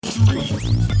I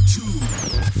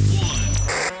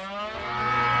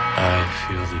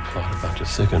feel the plot about to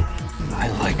thicken. I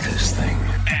like this thing.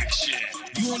 Action.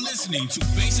 You are listening to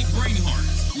Basic Brain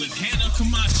Heart with Hannah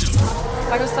Camacho.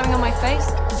 I got something on my face.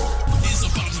 It's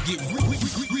about to get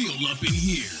real up in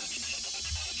here.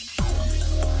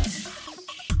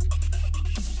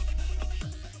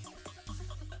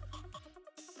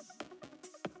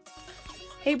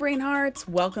 Hey Brain Hearts,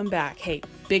 welcome back. Hey,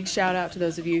 big shout out to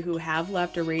those of you who have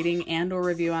left a rating and or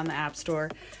review on the App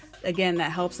Store. Again,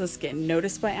 that helps us get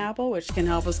noticed by Apple, which can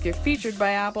help us get featured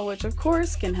by Apple, which of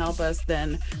course can help us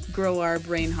then grow our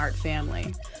Brain Heart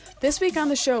family. This week on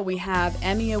the show, we have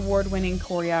Emmy Award-winning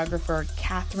choreographer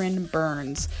Catherine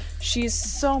Burns. She's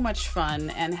so much fun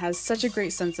and has such a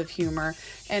great sense of humor,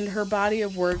 and her body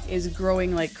of work is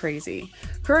growing like crazy.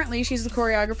 Currently, she's the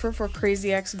choreographer for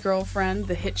Crazy Ex-Girlfriend,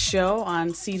 the hit show on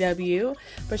CW,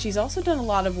 but she's also done a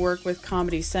lot of work with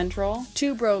Comedy Central,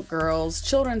 Two Broke Girls,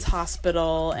 Children's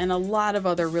Hospital, and a lot of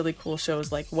other really cool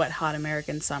shows like Wet Hot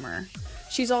American Summer.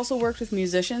 She's also worked with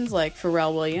musicians like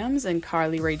Pharrell Williams and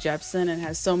Carly Rae Jepsen and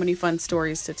has so many fun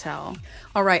stories to tell.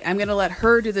 All right, I'm going to let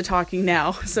her do the talking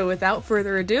now. So without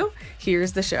further ado,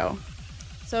 here's the show.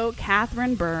 So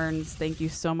Catherine Burns, thank you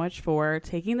so much for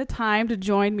taking the time to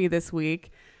join me this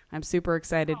week. I'm super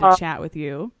excited to chat with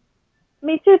you.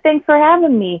 Me too. Thanks for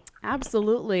having me.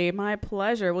 Absolutely. My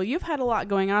pleasure. Well, you've had a lot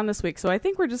going on this week, so I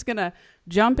think we're just going to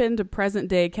jump into present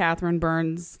day Catherine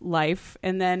Burns' life,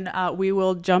 and then we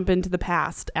will jump into the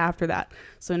past after that.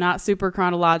 So not super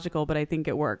chronological, but I think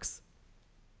it works.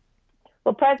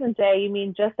 Well, present day, you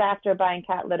mean just after buying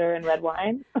cat litter and red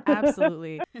wine?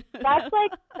 Absolutely. That's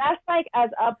like as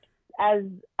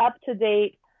up to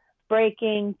date,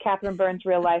 breaking Catherine Burns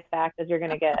real life fact as you're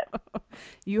going to get.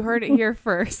 You heard it here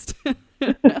first.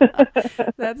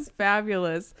 That's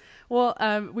fabulous. Well,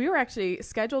 we were actually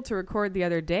scheduled to record the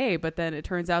other day, but then it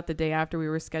turns out the day after we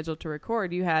were scheduled to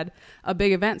record, you had a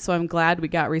big event, so I'm glad we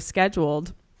got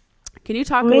rescheduled. Can you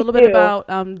talk a little bit about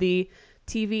the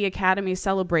TV Academy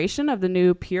celebration of the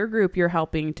new peer group you're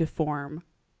helping to form?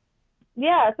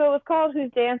 Yeah, so it was called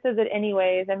Whose Dance Is It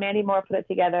Anyways, and Mandy Moore put it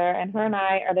together, and her and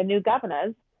I are the new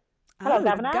governors. Hello,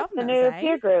 governors, the new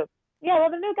peer group. Yeah,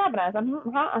 well, the new governors.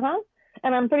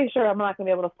 And I'm pretty sure I'm not going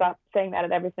to be able to stop saying that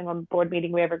at every single board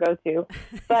meeting we ever go to.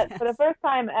 But for the first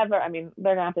time ever, I mean,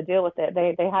 they're going to have to deal with it.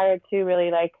 They hired two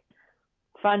really, like,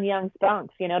 fun young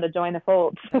spunks, to join the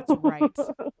fold. That's right.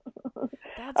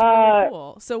 That's really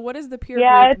cool. So what is the peer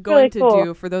group going to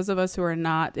do for those of us who are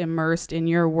not immersed in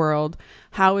your world?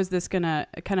 How is this going to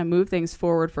kind of move things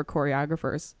forward for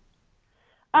choreographers?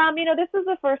 This is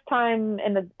the first time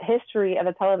in the history of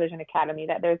the Television Academy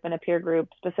that there's been a peer group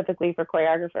specifically for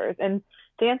choreographers. And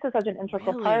dance is such an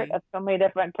integral part of so many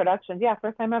different productions. Yeah,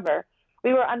 first time ever.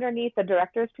 We were underneath the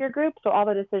director's peer group, so all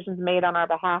the decisions made on our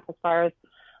behalf as far as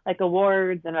like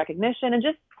awards and recognition and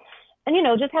just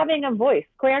having a voice.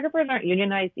 Choreographers aren't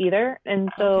unionized either,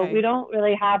 and so we don't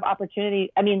really have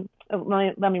opportunity. I mean,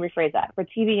 let me rephrase that. For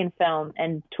TV and film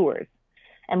and tours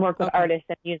and work with artists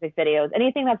and music videos,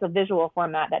 anything that's a visual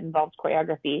format that involves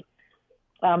choreography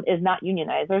is not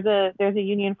unionized. There's a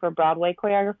union for Broadway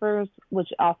choreographers, which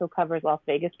also covers Las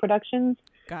Vegas productions.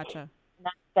 Gotcha. And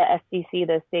that's the SDC,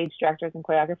 the Stage Directors and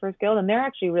Choreographers Guild, and they're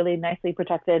actually really nicely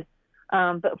protected.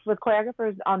 But for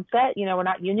choreographers on set, we're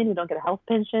not union. We don't get a health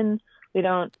pension. We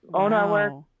don't own our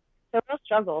work. It's a real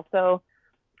struggle. So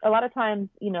a lot of times,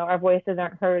 our voices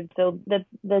aren't heard. So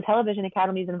the Television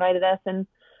Academy's invited us and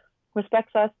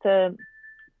respects us to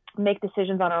make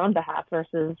decisions on our own behalf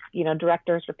versus,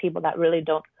 directors or people that really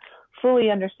don't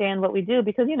fully understand what we do.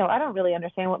 Because, I don't really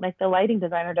understand what like the lighting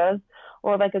designer does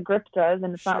or like a grip does.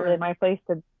 And it's not really my place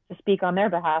to speak on their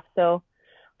behalf. So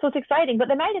it's exciting, but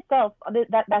the night itself,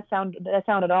 that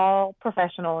sounded all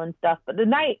professional and stuff. But the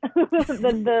night,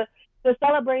 the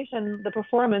celebration, the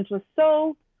performance was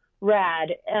so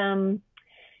rad.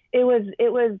 It was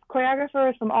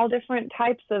choreographers from all different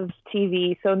types of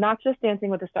TV. So not just Dancing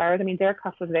with the Stars. I mean, Derek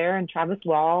Huff was there and Travis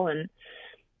Wall, and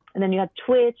then you had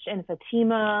Twitch and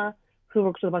Fatima, who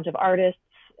works with a bunch of artists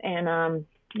and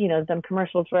done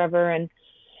commercials forever,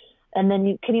 and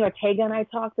then Kenny Ortega and I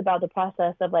talked about the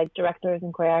process of like directors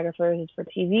and choreographers for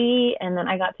TV. And then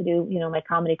I got to do, my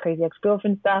comedy Crazy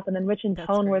Ex-Girlfriend stuff. And then Rich and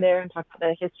Tone were there and talked about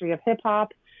the history of hip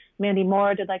hop. Mandy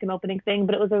Moore did like an opening thing,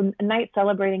 but it was a night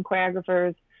celebrating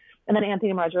choreographers. And then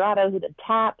Anthony Margerato, who did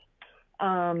tap.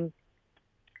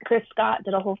 Chris Scott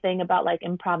did a whole thing about like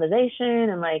improvisation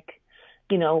and like,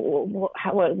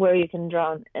 where you can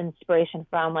draw inspiration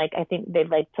from. Like, I think they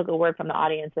like took a word from the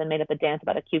audience and made up a dance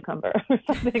about a cucumber or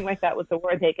something like that was the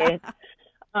word they gave. It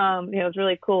was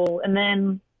really cool. And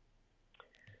then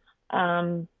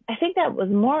I think that was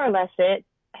more or less it.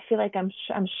 I feel like I'm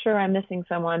sure I'm missing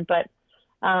someone, but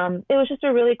it was just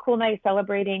a really cool night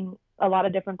celebrating a lot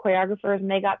of different choreographers, and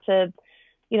they got to,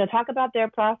 talk about their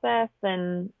process.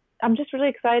 And I'm just really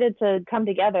excited to come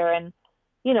together. And,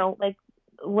 like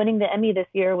winning the Emmy this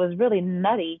year was really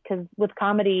nutty, because with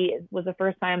comedy, it was the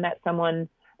first time that someone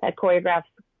that choreographs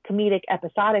comedic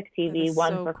episodic TV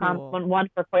won so for cool. won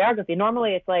for choreography.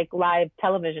 Normally it's like live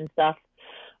television stuff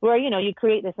where, you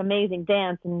create this amazing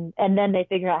dance and then they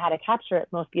figure out how to capture it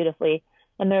most beautifully.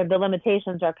 And the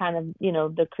limitations are kind of,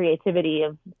 the creativity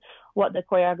of what the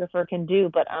choreographer can do.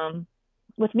 But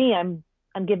with me, I'm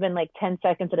given like 10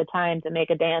 seconds at a time to make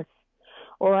a dance,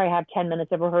 or I have 10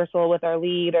 minutes of rehearsal with our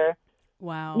lead, or,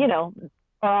 wow,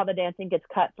 all the dancing gets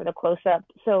cut for the close-up.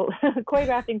 So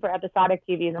choreographing for episodic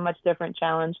TV is a much different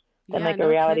challenge than a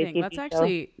reality TV Let's show.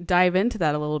 actually dive into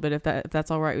that a little bit, if that's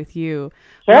all right with you.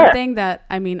 Sure. One thing that,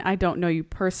 I don't know you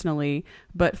personally,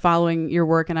 but following your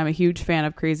work, and I'm a huge fan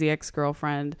of Crazy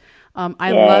Ex-Girlfriend.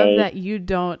 I love that you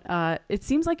don't, it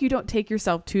seems like you don't take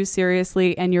yourself too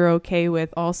seriously, and you're okay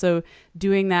with also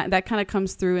doing that. That kind of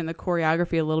comes through in the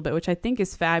choreography a little bit, which I think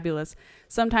is fabulous.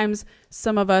 Sometimes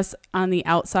some of us on the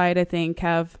outside, I think,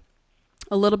 have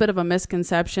a little bit of a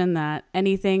misconception that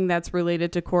anything that's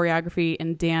related to choreography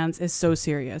and dance is so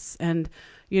serious. And,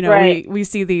 Right. we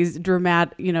see these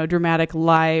dramatic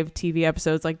live TV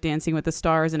episodes like Dancing with the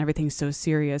Stars, and everything's so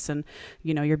serious, and,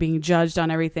 you're being judged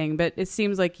on everything, but it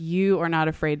seems like you are not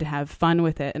afraid to have fun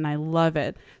with it. And I love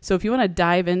it. So if you want to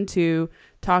dive into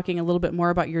talking a little bit more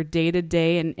about your day to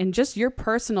day and just your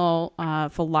personal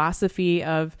philosophy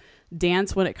of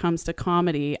dance when it comes to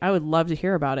comedy, I would love to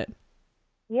hear about it.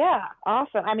 Yeah,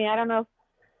 awesome. I don't know.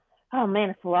 Oh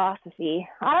man, philosophy.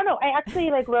 I don't know. I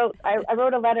actually wrote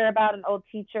a letter about an old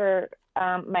teacher,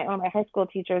 one of my high school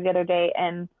teachers the other day,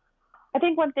 and I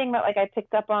think one thing that I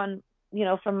picked up on,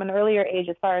 from an earlier age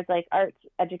as far as arts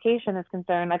education is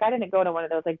concerned, I didn't go to one of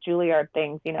those Juilliard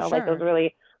things, Sure. those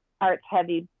really arts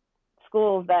heavy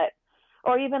schools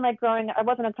or even growing up, I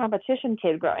wasn't a competition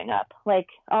kid growing up.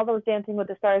 All those Dancing with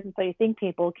the Stars and So You Think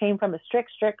people came from a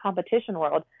strict competition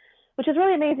world, which is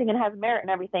really amazing and has merit and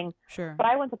everything. Sure. But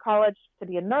I went to college to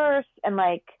be a nurse, and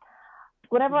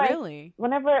whenever it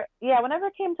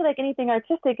came to anything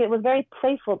artistic, it was very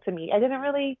playful to me. I didn't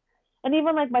really, and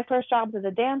even my first jobs as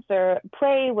a dancer,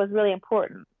 play was really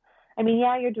important.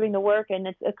 You're doing the work and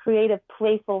it's a creative,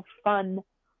 playful, fun,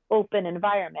 open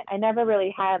environment. I never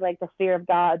really had the fear of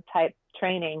God type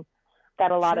training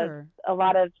that a lot of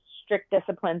strict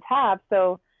disciplines have.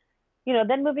 So,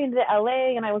 then moving to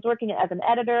LA, and I was working as an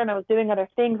editor, and I was doing other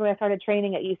things when I started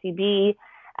training at UCB,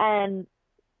 and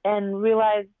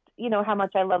realized, how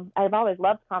much I've always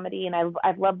loved comedy, and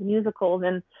I've loved musicals.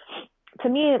 And to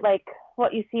me,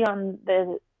 what you see on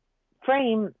the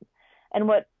frame and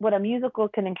what a musical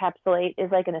can encapsulate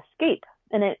is an escape,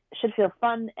 and it should feel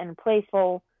fun and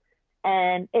playful.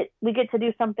 And we get to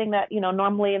do something that,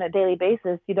 normally on a daily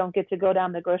basis, you don't get to go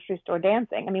down the grocery store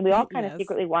dancing. We all kind of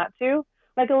secretly want to,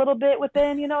 a little bit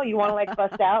within, you want to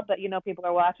bust out, but people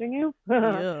are watching you.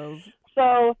 Yes.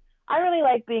 So I really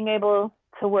like being able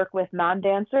to work with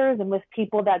non-dancers and with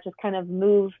people that just kind of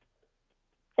move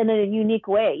in a unique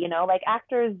way.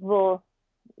 Actors will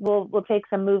take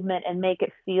some movement and make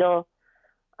it feel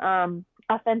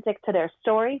authentic to their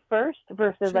story first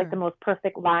versus Sure. the most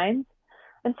perfect lines.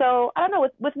 And so I don't know,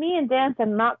 with me in dance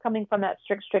and not coming from that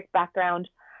strict background,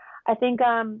 I think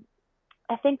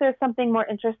there's something more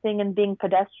interesting in being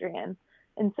pedestrian.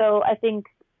 And so I think,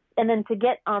 and then to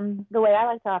get the way I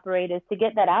like to operate is to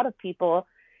get that out of people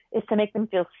is to make them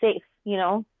feel safe,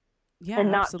 Yeah,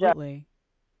 and not absolutely.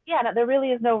 No, there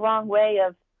really is no wrong way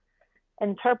of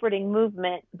interpreting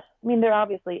movement. There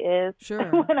obviously is. Sure.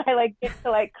 When I get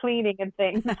to cleaning and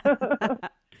things.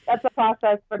 That's a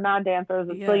process for non-dancers.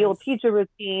 Yes. So you'll teach a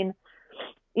routine,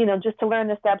 just to learn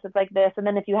the steps. It's like this. And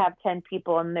then if you have 10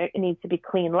 people and it needs to be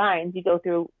clean lines,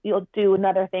 you'll do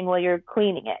another thing while you're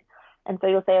cleaning it. And so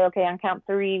you'll say, okay, on count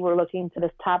 3, we're looking to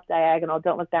this top diagonal.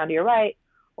 Don't look down to your right.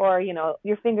 Or,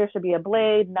 your finger should be a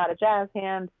blade, not a jazz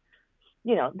hand,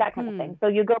 that kind of thing. So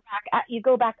you go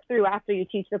back through after you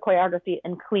teach the choreography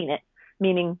and clean it,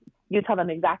 meaning you tell them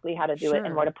exactly how to do it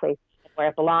and where to place it, where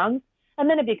it belongs. And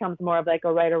then it becomes more of a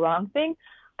right or wrong thing.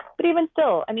 But even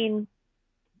still, I don't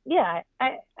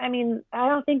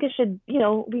think it should,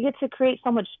 we get to create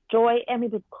so much joy and we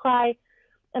would cry.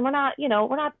 And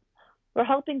we're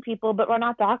helping people, but we're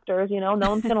not doctors, no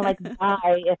one's going to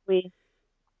die if we,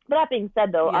 but that being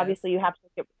said though, Yes. obviously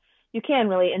you can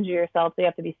really injure yourself. So you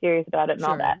have to be serious about it and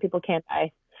all Sure. that. People can't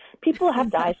die. People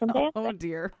have died from dancing. Oh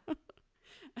dear.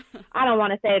 I don't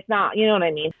want to say it's not, you know what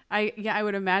I mean? I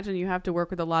would imagine you have to work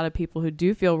with a lot of people who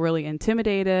do feel really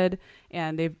intimidated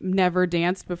and they've never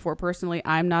danced before. Personally,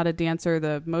 I'm not a dancer.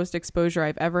 The most exposure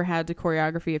I've ever had to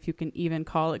choreography, if you can even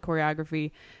call it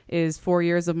choreography, is 4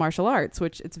 years of martial arts,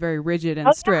 which it's very rigid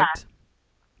and strict.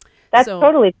 That's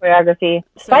totally choreography.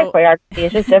 Spy choreography.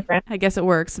 It's just different. I guess it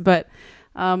works, but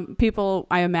people,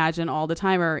 I imagine all the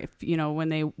time, are, when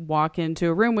they walk into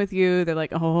a room with you, they're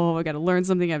like, oh, I got to learn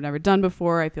something I've never done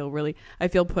before. I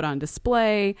feel put on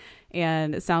display.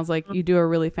 And it sounds like you do a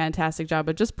really fantastic job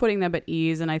of just putting them at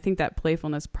ease. And I think that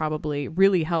playfulness probably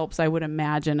really helps, I would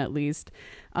imagine, at least.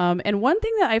 And one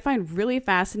thing that I find really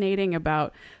fascinating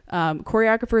about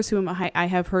choreographers whom I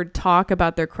have heard talk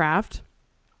about their craft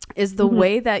is the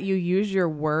way that you use your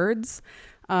words.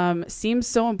 Seems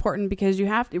so important, because you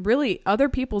have to really, other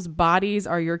people's bodies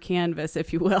are your canvas,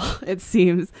 if you will, it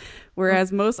seems.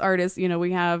 Whereas most artists,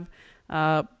 we have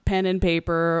pen and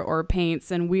paper or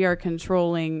paints, and we are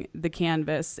controlling the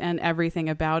canvas and everything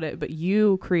about it. But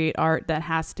you create art that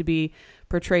has to be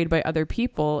portrayed by other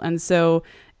people. And so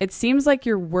it seems like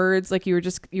your words, like you were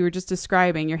just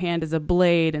describing, your hand is a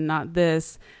blade and not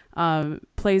this,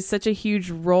 plays such a huge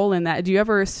role in that. Do you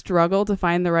ever struggle to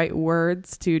find the right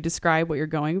words to describe what you're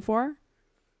going for?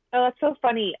 Oh, that's so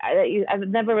funny. I've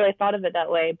never really thought of it that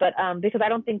way, but because I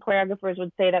don't think choreographers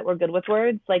would say that we're good with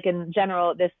words. Like in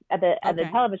general, at the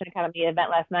Television Academy event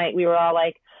last night, we were all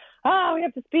like, we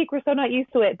have to speak. We're so not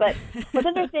used to it. But what's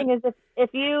interesting is if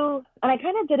you, and I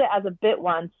kind of did it as a bit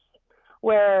once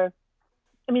where,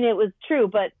 I mean, it was true,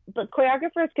 but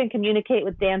choreographers can communicate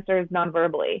with dancers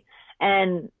nonverbally.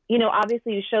 And,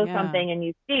 obviously you show something and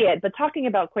you see it, but talking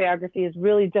about choreography is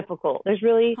really difficult. There's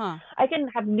really, I can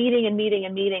have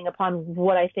meeting upon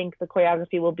what I think the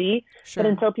choreography will be, but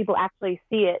until people actually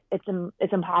see it,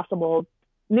 it's impossible,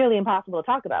 nearly impossible to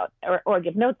talk about or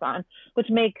give notes on, which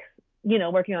makes,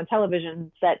 working on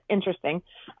television set interesting.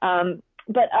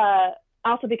 But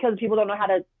also because people don't know how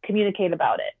to communicate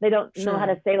about it. They don't know how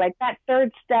to say like that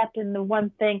third step in the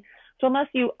one thing. So unless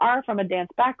you are from a dance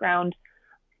background,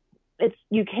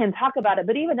 you can talk about it.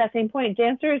 But even at that same point,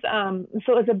 dancers, so it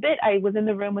was a bit, I was in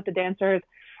the room with the dancers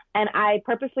and I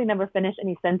purposely never finished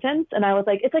any sentence. And I was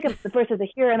like, it's like the first is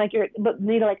a here and like you're, but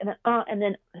like, and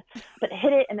then, but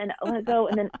hit it and then let it go.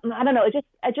 And then, I don't know,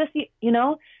 I just,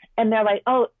 and they're like,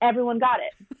 oh, everyone got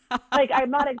it. Like,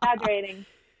 I'm not exaggerating.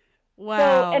 Wow.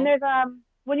 So, and there's,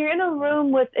 when you're in a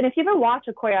room with, and if you ever watch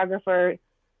a choreographer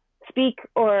speak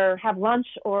or have lunch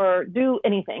or do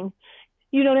anything,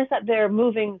 you notice that they're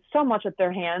moving so much with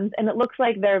their hands, and it looks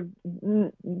like they're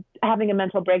having a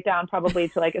mental breakdown, probably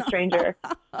to like a stranger,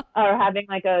 or having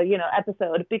like a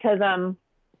episode. Because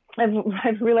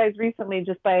I've realized recently,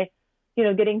 just by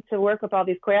getting to work with all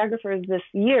these choreographers this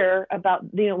year, about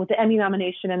with the Emmy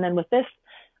nomination, and then with this,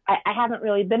 I haven't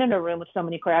really been in a room with so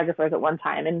many choreographers at one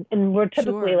time, and we're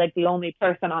typically like the only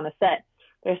person on a set.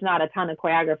 There's not a ton of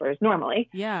choreographers normally.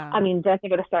 Yeah. I mean, Dancing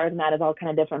with the Stars and that is all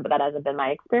kind of different, but that hasn't been my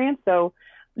experience. So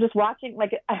just watching,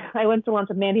 like, I went to lunch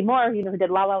with Mandy Moore, who did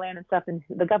La La Land and stuff, and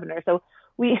The Governor. So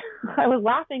I was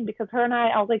laughing because her and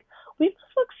I was like, we just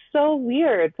look so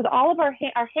weird because all of our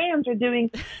hands are doing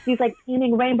these like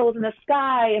painting rainbows in the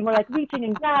sky, and we're like reaching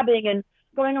and grabbing and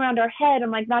going around our head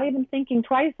and like not even thinking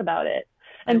twice about it.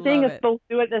 And seeing us both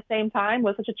do it at the same time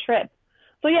was such a trip.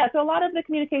 So yeah, so a lot of the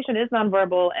communication is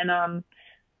nonverbal, and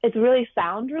it's really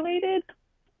sound related.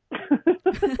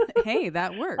 Hey,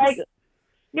 that works. Like,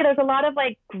 there's a lot of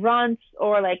like grunts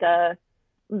or like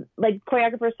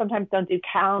choreographers sometimes don't do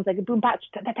counts, like a boom patch,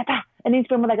 da da da da, and each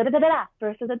boom like a da da da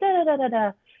versus a da da da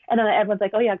da, and then everyone's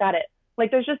like, oh yeah, got it. Like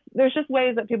there's just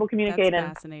ways that people communicate.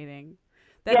 That's fascinating.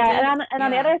 On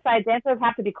the other side, dancers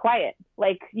have to be quiet.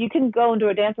 Like you can go into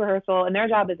a dance rehearsal and their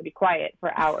job is to be quiet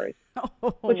for hours,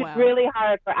 which is really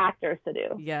hard for actors to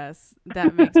do. Yes,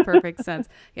 that makes perfect sense.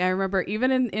 Yeah, I remember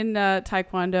even in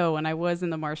Taekwondo, when I was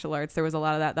in the martial arts, there was a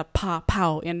lot of that, the pa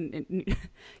pow, and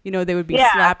they would be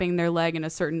slapping their leg in a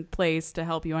certain place to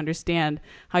help you understand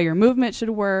how your movement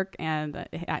should work, and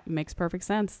it makes perfect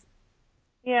sense.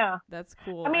 Yeah. That's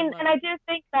cool. I mean, and I do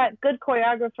think that good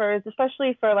choreographers,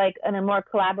 especially for like in a more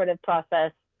collaborative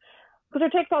process, because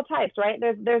it takes all types, right?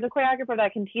 There's a choreographer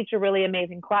that can teach a really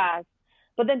amazing class,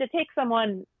 but then to take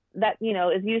someone that,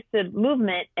 is used to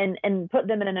movement and put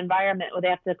them in an environment where they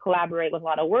have to collaborate with a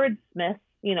lot of wordsmiths,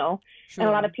 and a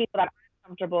lot of people that are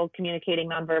comfortable communicating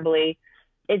nonverbally,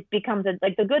 it becomes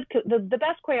the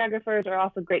best choreographers are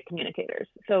also great communicators.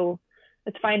 So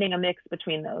it's finding a mix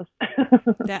between those.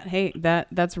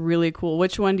 That's really cool.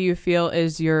 Which one do you feel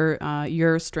is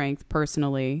your strength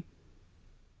personally?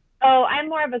 Oh, I'm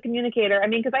more of a communicator. I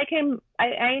mean, because I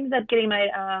ended up getting my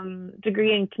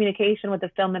degree in communication with a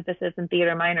film emphasis in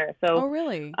theater minor. So, Oh,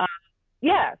 really?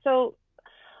 Yeah. So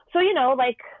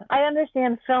like I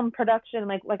understand film production.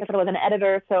 Like I said, I was an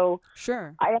editor, so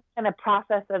Sure. I understand the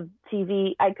process of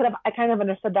TV. I kind of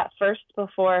understood that first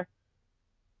before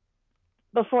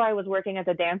I was working as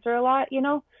a dancer a lot.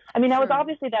 I mean, I was Sure.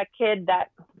 obviously that kid that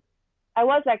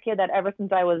ever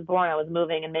since I was born, I was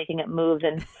moving and making it moves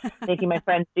and making my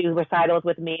friends do recitals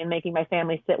with me and making my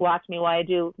family watch me while I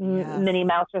do Yes. Minnie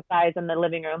Mouse recitals in the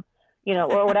living room,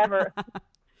 or whatever.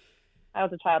 I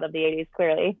was a child of the 80s,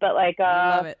 clearly. But like,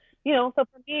 I love it. so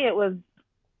for me, it was,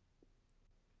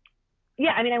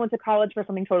 yeah, I mean, I went to college for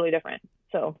something totally different.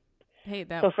 So, Hey,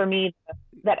 so for me,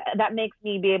 that makes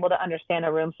me be able to understand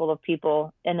a room full of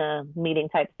people in a meeting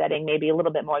type setting, maybe a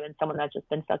little bit more than someone that's just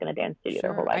been stuck in a dance studio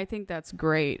their whole life. I think that's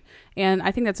great. And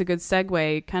I think that's a good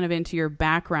segue kind of into your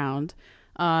background.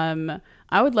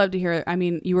 I would love to hear, I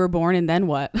mean, you were born and then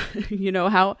what?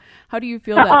 How do you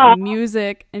feel that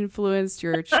music influenced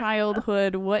your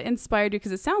childhood? What inspired you?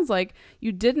 Because it sounds like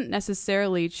you didn't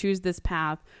necessarily choose this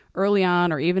path early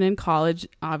on or even in college,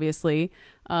 obviously.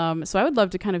 So I would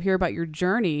love to kind of hear about your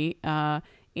journey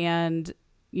and,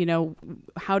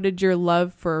 how did your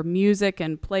love for music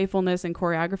and playfulness and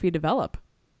choreography develop?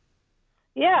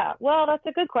 Yeah, well, that's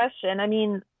a good question. I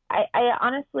mean, I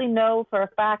honestly know for a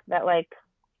fact that like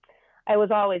I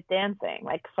was always dancing,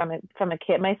 like from a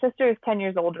kid. My sister is 10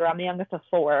 years older. I'm the youngest of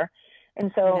 4.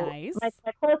 And so Nice. my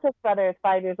closest brother is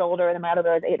 5 years older, and my other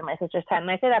brother is 8, and my sister's 10. And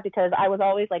I say that because I was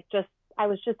always like I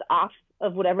was just off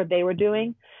of whatever they were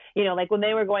doing. Like when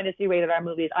they were going to see rated R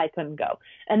movies, I couldn't go.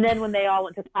 And then when they all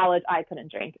went to college, I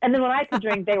couldn't drink. And then when I could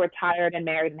drink, they were tired and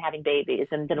married and having babies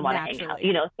and didn't want to hang out,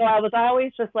 So I was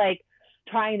always just like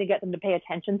trying to get them to pay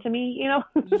attention to me,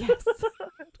 Yes.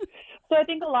 So I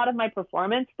think a lot of my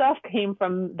performance stuff came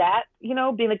from that,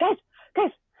 being like,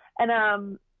 guys.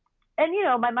 And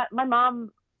my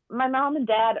mom and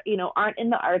dad, aren't in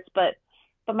the arts, but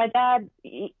my dad,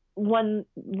 one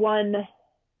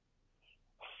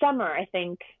summer, I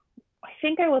think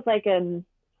I was like in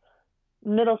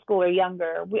middle school or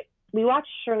younger. We watched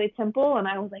Shirley Temple, and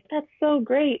I was like, that's so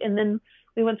great. And then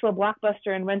we went to a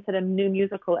Blockbuster and rented a new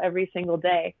musical every single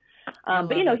day.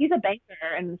 But he's a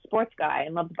banker and sports guy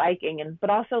and loves biking, but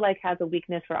also like has a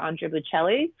weakness for Andrea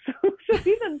Bocelli. So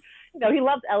he's he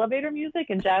loves elevator music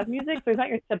and jazz music. So he's not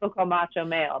your typical macho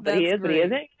male, but he is, but he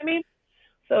isn't. I mean,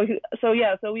 so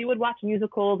we would watch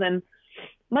musicals, and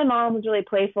my mom was really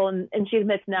playful, and she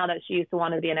admits now that she used to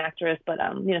want to be an actress, but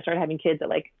started having kids at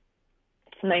like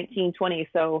 19, 20.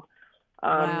 So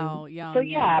Wow, young. So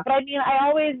yeah, but I mean,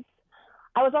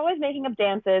 I was always making up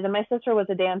dances, and my sister was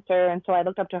a dancer, and so I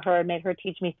looked up to her and made her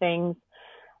teach me things.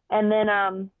 And then,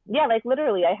 like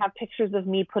literally, I have pictures of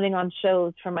me putting on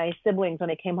shows for my siblings when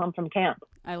they came home from camp.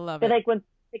 I love it. Like when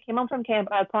they came home from camp,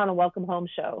 I would put on a welcome home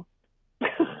show.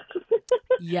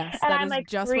 Yes, that is like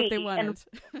just 3, what they wanted.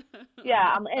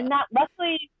 And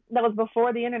luckily that was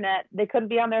before the internet. They couldn't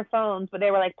be on their phones, but they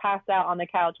were like passed out on the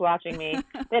couch watching me.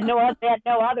 They had no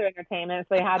other entertainment,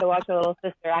 so they had to watch their little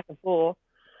sister act a fool.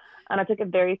 And I took it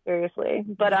very seriously.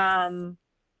 But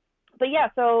yeah,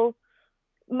 so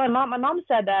my mom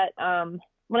said that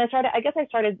when I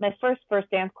started my first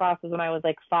dance class was when I was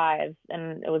like 5,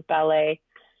 and it was ballet.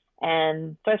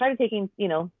 And so I started taking,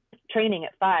 training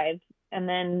at 5, and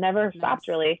then never stopped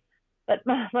really. But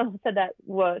my mom said that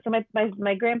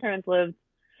my grandparents lived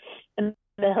in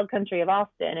the hill country of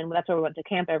Austin, and that's where we went to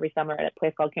camp every summer at a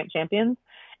place called Camp Champions.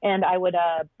 And I would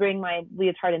bring my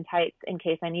leotard and tights in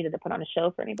case I needed to put on a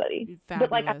show for anybody. Fabulous.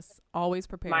 But like, always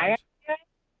prepared. My idea,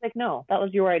 like, no, that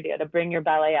was your idea to bring your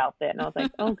ballet outfit. And I was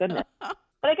like, oh goodness. But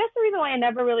I guess the reason why I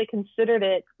never really considered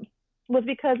it was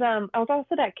because I was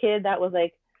also that kid that was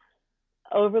like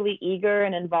overly eager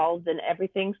and involved in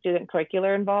everything student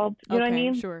curricular involved. You know what I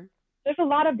mean? Sure. There's a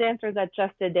lot of dancers that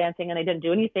just did dancing and they didn't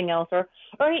do anything else, or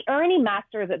any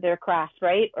masters at their craft,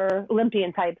 right? Or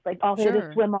Olympian types, like all they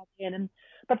just swim all in.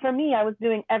 But for me, I was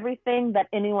doing everything that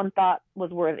anyone thought was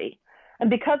worthy. And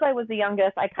because I was the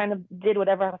youngest, I kind of did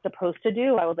whatever I was supposed to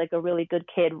do. I was like a really good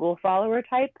kid, rule follower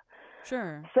type.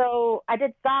 Sure. So I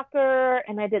did soccer,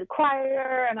 and I did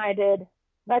choir, and I did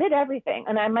everything.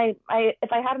 And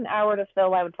if I had an hour to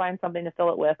fill, I would find something to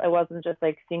fill it with. I wasn't just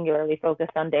like singularly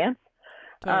focused on dance.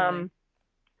 Totally.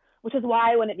 Which is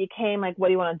why when it became like, what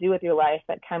do you want to do with your life?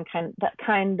 That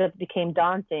kind of became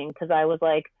daunting, because I was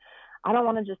like, I don't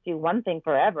want to just do one thing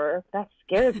forever. That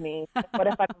scares me. What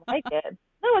if I don't like it?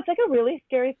 No, it's like a really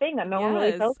scary thing that no one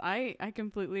really feels. I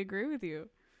completely agree with you.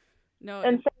 No.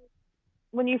 And so,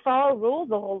 when you follow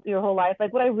rules your whole life,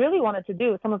 like what I really wanted to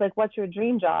do, someone's like, what's your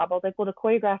dream job? I was like, well, to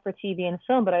choreograph for TV and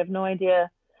film, but I have no idea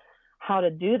how to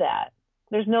do that.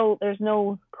 There's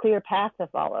no clear path to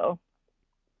follow.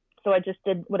 So I just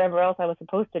did whatever else I was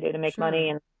supposed to do to make money,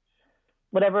 and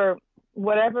whatever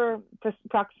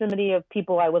proximity of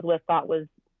people I was with thought was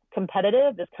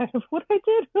competitive is kind of what I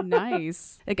did.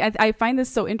 Nice. Like I find this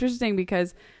so interesting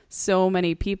because so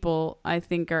many people, I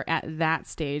think, are at that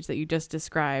stage that you just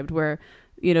described where,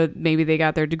 you know, maybe they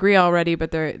got their degree already,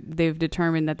 but they've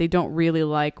determined that they don't really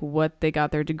like what they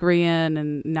got their degree in,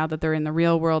 and now that they're in the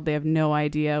real world, they have no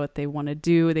idea what they want to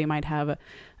do. They might have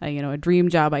a dream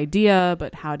job idea,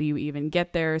 but how do you even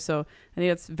get there? So I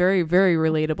think it's very, very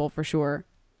relatable for sure.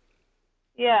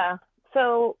 Yeah.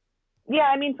 So yeah,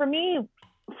 I mean, for me,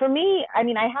 I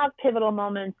mean, I have pivotal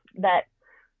moments that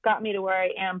got me to where I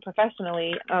am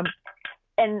professionally.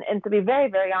 And to be very,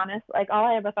 very honest, like all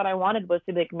I ever thought I wanted was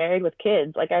to be like married with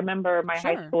kids. Like I remember my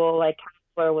high school like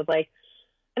counselor was like,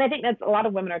 and I think that's a lot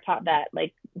of women are taught that,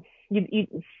 like you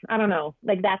I don't know,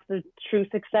 like that's the true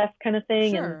success kind of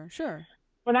thing. Sure.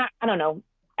 Well, not, I don't know.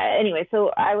 Anyway,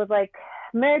 so I was like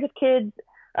married with kids.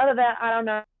 Other than that, I don't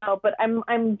know, but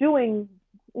I'm doing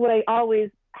what I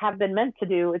always have been meant to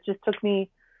do. It just took me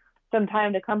some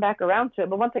time to come back around to it,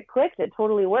 but once it clicked, it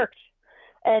totally worked.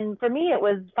 And for me, it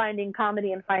was finding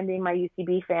comedy and finding my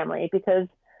UCB family, because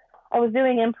I was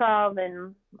doing improv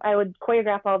and I would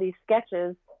choreograph all these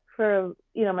sketches for,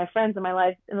 you know, my friends in my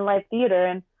life, in the live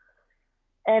theater.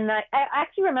 And I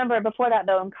actually remember before that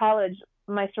though, in college,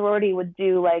 my sorority would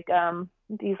do like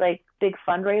these like big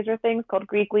fundraiser things called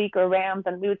Greek Week or Rams,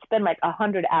 and we would spend like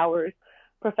 100 hours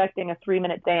perfecting a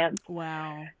 3-minute dance.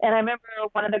 Wow. And I remember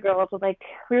one of the girls was like,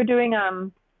 we were doing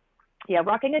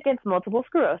Rocking Against Multiple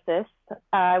Sclerosis.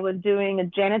 I was doing a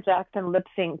Janet Jackson lip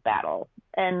sync battle,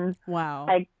 and wow,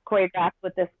 I choreographed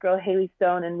with this girl Haley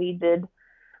Stone, and we did,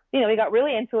 you know, we got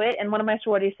really into it. And one of my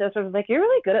sorority sisters was like, "You're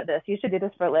really good at this. You should do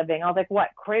this for a living." I was like, "What?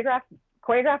 Choreograph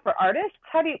for artists?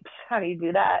 How do you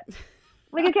do that?"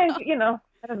 Like, you can't, you know,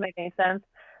 that doesn't make any sense.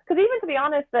 Because even to be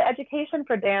honest, the education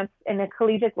for dance in a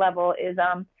collegiate level is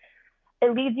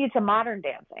it leads you to modern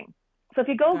dancing. So if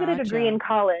you go get a degree in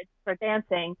college for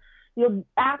dancing, you'll,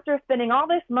 after spending all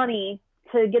this money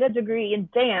to get a degree in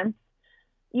dance,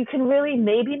 you can really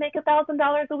maybe make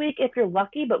 $1,000 a week if you're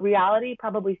lucky, but reality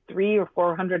probably $300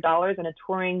 or $400 in a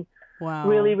touring,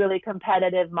 really, really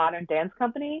competitive modern dance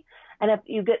company. And if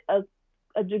you get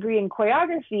a degree in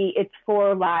choreography, it's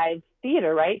for live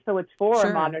theater, right? So it's for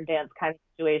a modern dance kind of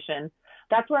situation.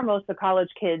 That's where most of the college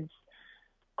kids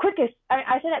quickest,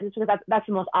 I say that just because that's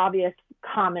the most obvious,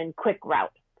 common, quick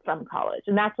route from college.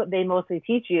 And that's what they mostly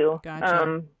teach you.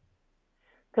 Gotcha.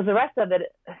 Because the rest of it,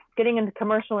 getting into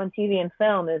commercial and TV and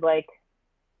film is like,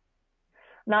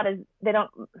 not as, they don't,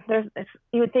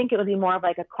 you would think it would be more of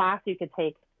like a class you could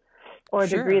take or a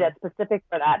degree that's specific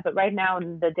for that. But right now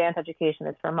the dance education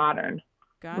is for modern.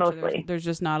 Gotcha. Mostly. There's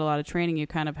just not a lot of training. You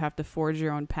kind of have to forge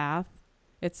your own path,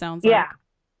 it sounds like.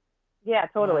 Yeah,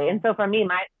 totally. Wow. And so for me,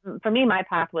 my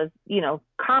path was, you know,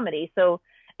 comedy. So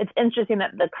it's interesting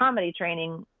that the comedy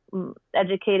training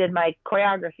educated my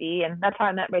choreography, and that's how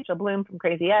I met Rachel Bloom from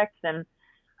Crazy X. And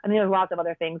I mean, there's lots of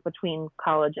other things between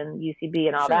college and UCB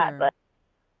and all that.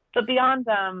 But beyond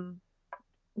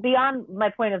my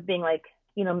point of being like,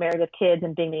 you know, married with kids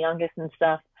and being the youngest and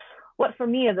stuff, what for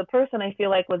me as a person I feel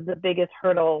like was the biggest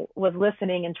hurdle was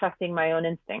listening and trusting my own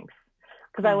instincts.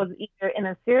 Because I was either in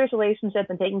a serious relationship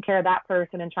and taking care of that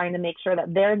person and trying to make sure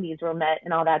that their needs were met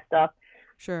and all that stuff.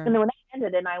 Sure. And then when that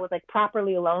ended and I was like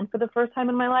properly alone for the first time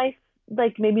in my life,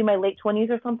 like maybe my late 20s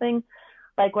or something,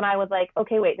 like when I was like,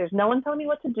 okay, wait, there's no one telling me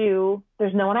what to do.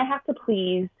 There's no one I have to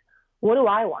please. What do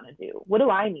I want to do? What do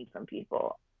I need from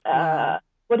people? And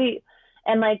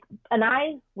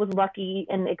I was lucky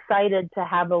and excited to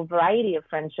have a variety of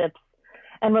friendships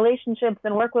and relationships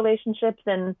and work relationships,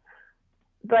 and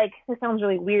like, this sounds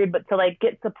really weird, but to like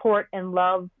get support and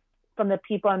love from the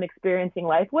people I'm experiencing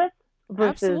life with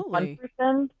versus one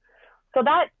person. So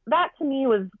that to me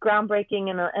was groundbreaking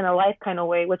in a life kind of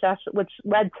way, which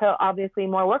led to obviously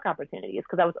more work opportunities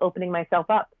because I was opening myself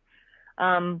up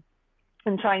and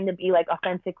trying to be like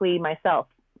authentically myself,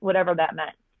 whatever that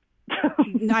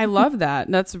meant. I love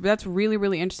that. That's really,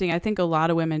 really interesting. I think a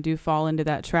lot of women do fall into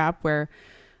that trap where,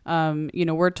 you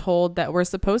know, we're told that we're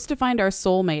supposed to find our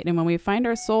soulmate. And when we find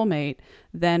our soulmate,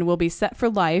 then we'll be set for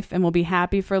life and we'll be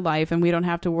happy for life. And we don't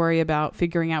have to worry about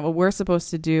figuring out what we're supposed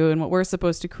to do and what we're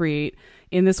supposed to create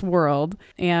in this world.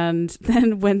 And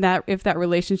then if that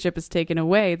relationship is taken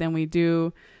away, then we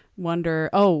do wonder,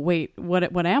 oh wait,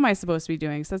 what am I supposed to be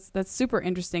doing? So that's super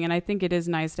interesting, and I think it is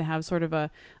nice to have sort of a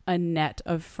net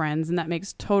of friends, and that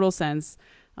makes total sense,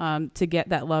 to get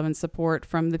that love and support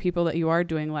from the people that you are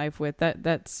doing life with. I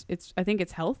think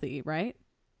it's healthy, right?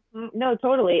 No,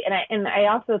 totally. And I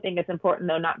also think it's important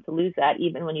though not to lose that,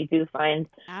 even when you do find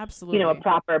absolutely a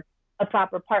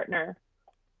proper partner.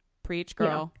 Preach,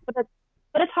 girl. But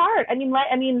it's hard. I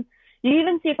mean, you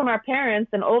even see from our parents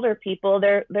and older people,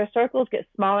 their circles get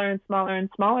smaller and smaller and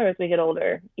smaller as we get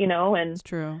older, and it's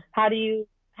true. How do you,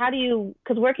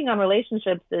 because working on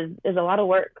relationships is a lot of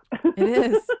work.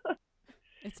 It is.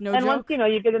 It's no and joke.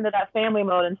 once, you get into that family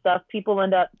mode and stuff, people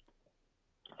end up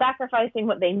sacrificing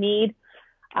what they need,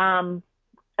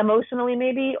 emotionally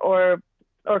maybe, or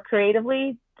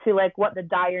creatively, to like what the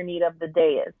dire need of the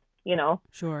day is,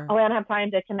 Sure. Oh, I don't have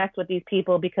time to connect with these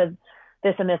people because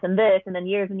this and this and this, and then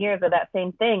years and years of that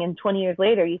same thing, and 20 years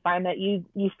later you find that you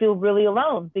feel really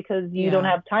alone because you don't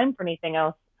have time for anything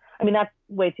else. I mean, that's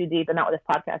way too deep and not what this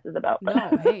podcast is about. No,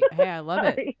 hey, I love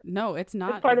it. No, it's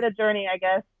not. It's part of the journey, I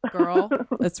guess. Girl,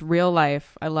 it's real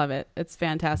life. I love it. It's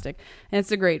fantastic. And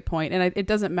it's a great point. And it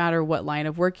doesn't matter what line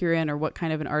of work you're in or what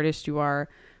kind of an artist you are,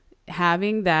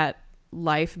 having that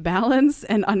life balance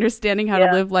and understanding how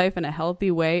to live life in a healthy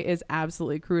way is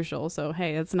absolutely crucial. So,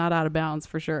 hey, it's not out of bounds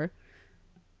for sure.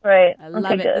 Right. I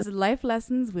love it. Good. This is Life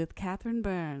Lessons with Catherine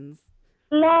Burns.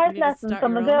 Life Lessons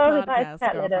from the girl who likes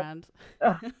girlfriend.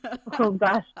 Oh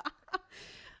gosh.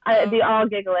 I'd be all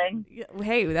giggling.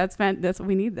 Hey, that's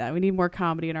we need that. We need more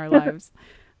comedy in our lives.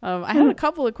 I had a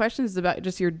couple of questions about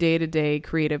just your day-to-day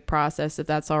creative process, if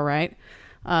that's all right.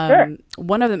 Sure.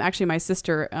 One of them, actually, my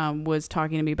sister was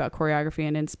talking to me about choreography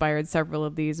and inspired several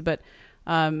of these. But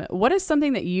what is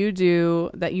something that you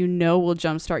do that will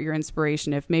jumpstart your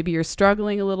inspiration? If maybe you're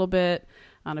struggling a little bit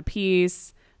on a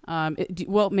piece,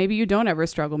 maybe you don't ever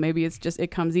struggle. Maybe it's just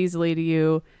it comes easily to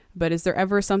you. But is there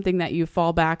ever something that you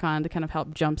fall back on to kind of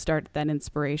help jumpstart that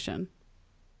inspiration?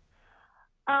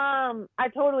 I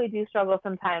totally do struggle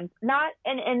sometimes. Not,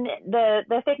 and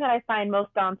the thing that I find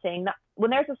most daunting, when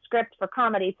there's a script for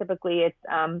comedy, typically it's,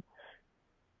 I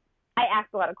ask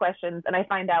a lot of questions and I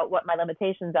find out what my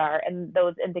limitations are, and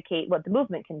those indicate what the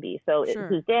movement can be. So sure.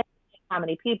 Who's dancing, how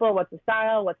many people, what's the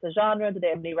style, what's the genre, do they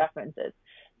have any references?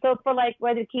 So for like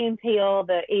Whether Key and Peele,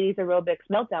 the 80s aerobics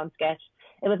meltdown sketch,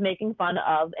 it was making fun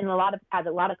of, and as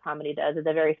a lot of comedy does, is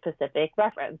a very specific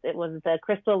reference. It was the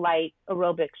Crystal Light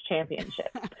Aerobics Championship.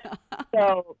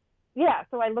 So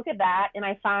I look at that and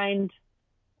I find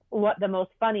what the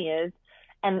most funny is,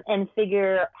 and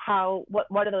figure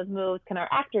what of those moves can our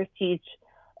actors teach,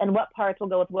 and what parts will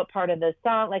go with what part of the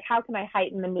song. Like, how can I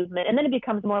heighten the movement? And then it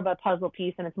becomes more of a puzzle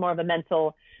piece, and it's more of a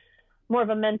mental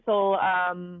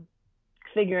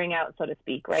figuring out, so to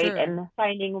speak, right? Sure. And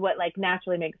finding what like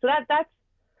naturally makes. So that's,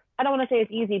 I don't want to say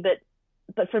it's easy,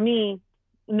 but for me,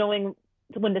 knowing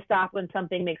when to stop when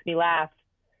something makes me laugh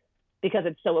because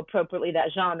it's so appropriately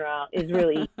that genre is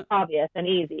really obvious and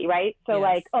easy, right? So yes.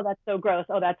 Like, oh, that's so gross.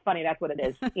 Oh, that's funny. That's what it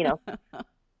is,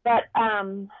 But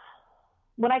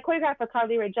when I choreographed for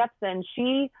Carly Rae Jepsen,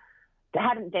 she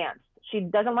hadn't danced. She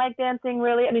doesn't like dancing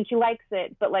really. I mean, she likes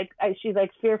it, but like she's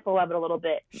like fearful of it a little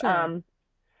bit. Sure.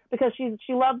 Because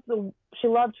she loves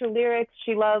her lyrics.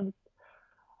 She loves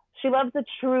the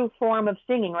true form of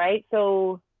singing, right?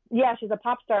 So yeah, she's a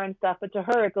pop star and stuff, but to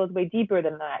her it goes way deeper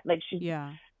than that. Like she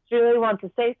really wants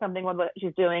to say something with what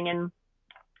she's doing, and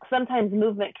sometimes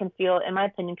movement can feel, in my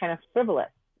opinion, kind of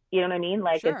frivolous. You know what I mean?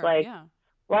 Like sure, it's like,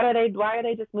 why are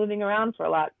they just moving around for a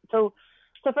lot? So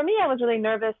for me, I was really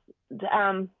nervous.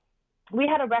 We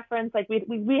had a reference, like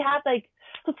we had like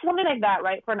something like that,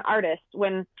 right? For an artist,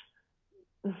 when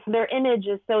their image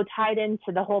is so tied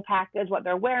into the whole package, what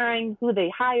they're wearing, who they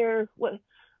hire,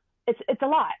 it's a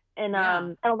lot. And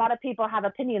a lot of people have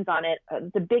opinions on it.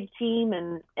 It's a big team,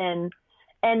 and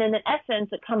in essence,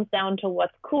 it comes down to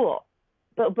what's cool.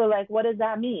 But like, what does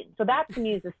that mean? So that to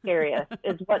me is the scariest,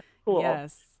 is what's cool.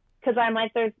 Yes. Because I'm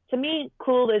like, to me,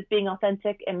 cool is being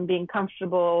authentic and being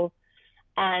comfortable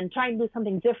and trying to do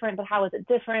something different, but how is it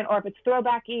different? Or if it's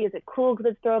throwbacky, is it cool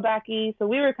because it's throwbacky? So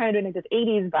we were kind of doing like this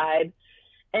 80s vibe.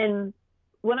 And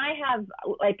when I have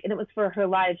like, and it was for her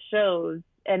live shows,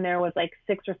 and there was like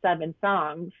 6 or 7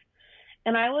 songs,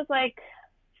 and I was like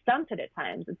stunted at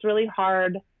times. It's really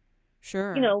hard.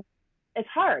 Sure. It's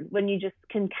hard when you just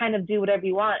can kind of do whatever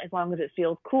you want as long as it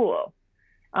feels cool.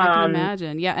 I can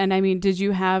imagine. Yeah. And I mean,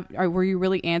 were you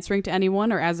really answering to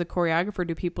anyone, or as a choreographer,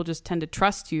 do people just tend to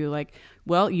trust you? Like,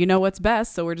 well, you know what's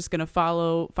best, so we're just going to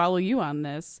follow you on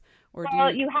this. Or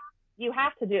you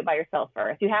have to do it by yourself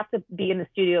first. You have to be in the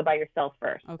studio by yourself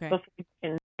first. Okay. Before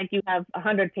you can like you have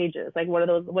 100 pages. Like, what are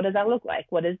those? What does that look like?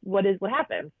 What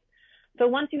happens? So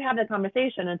once you have the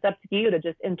conversation, it's up to you to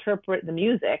just interpret the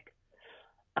music.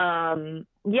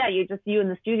 You in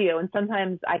the studio, and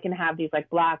sometimes I can have these like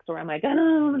blocks where I'm like,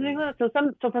 oh,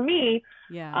 so for me,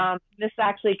 this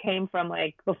actually came from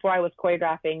like before I was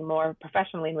choreographing more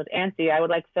professionally with Ansi. I would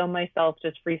like film myself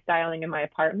just freestyling in my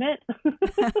apartment.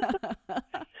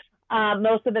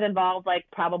 Most of it involved like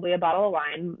probably a bottle of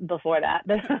wine before that.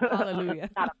 Hallelujah.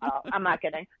 Not a bottle. I'm not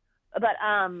kidding. But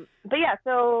yeah,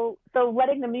 so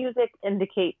letting the music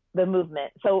indicate the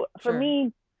movement. So for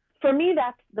me,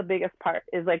 that's the biggest part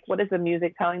is like, what is the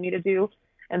music telling me to do?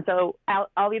 And so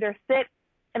I'll either sit,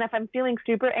 and if I'm feeling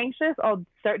super anxious, I'll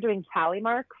start doing tally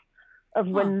marks of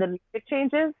when the music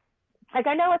changes. Like,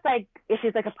 I know it's like, if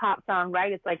it's like a pop song,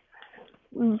 right? It's like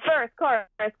verse,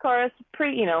 chorus,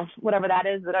 pre, whatever that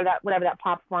is, whatever that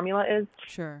pop formula is.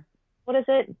 Sure. What is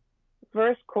it?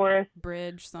 Verse, chorus,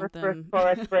 bridge, something. Verse,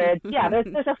 chorus, bridge. Yeah,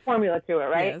 there's a formula to it,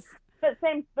 right? Yes.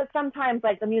 But sometimes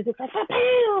like the music's like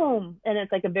boom, and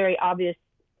it's like a very obvious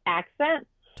accent.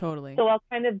 Totally. So I'll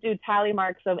kind of do tally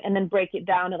marks and then break it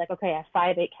down to like, okay, I have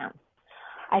 5/8 counts.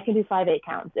 I can do 5/8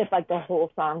 counts if like the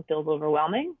whole song feels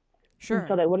overwhelming. Sure. And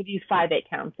so like, what are these 5/8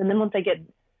 counts? And then once I get,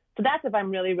 so that's if I'm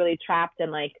really, really trapped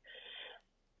and like,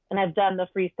 and I've done the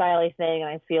freestyle thing and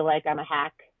I feel like I'm a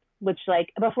hack, which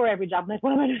like before every job, I'm like,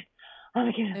 what am I doing? Oh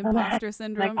my God, imposter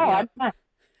syndrome. Like,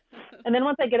 and then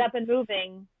once I get up and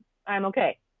moving, I'm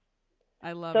okay.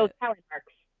 I love those it. Tally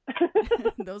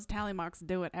marks. Those tally marks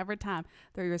do it every time.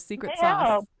 They're your secret They sauce.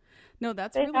 help. No,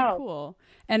 that's They really help. cool.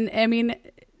 And I mean,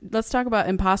 let's talk about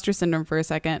imposter syndrome for a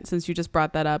second, since you just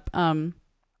brought that up. I think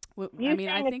it's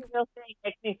a real thing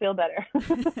makes me feel better.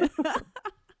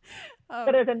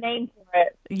 So there's a name for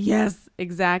it. Yes,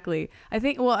 exactly. I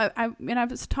think. Well,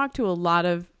 I've talked to a lot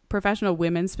of professional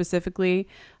women, specifically,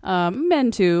 men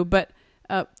too, but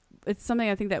it's something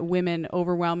I think that women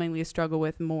overwhelmingly struggle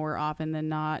with more often than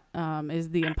not, is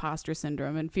the imposter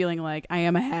syndrome and feeling like I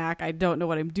am a hack. I don't know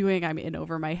what I'm doing. I'm in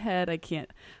over my head. I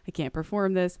can't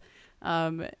perform this.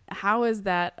 How has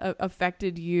that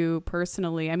affected you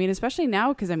personally? I mean, especially now,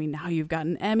 because now you've got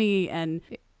an Emmy, and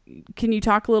can you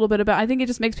talk a little bit about, I think it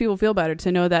just makes people feel better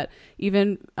to know that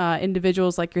even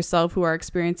individuals like yourself who are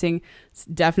experiencing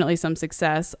definitely some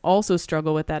success also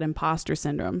struggle with that imposter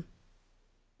syndrome.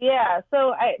 Yeah,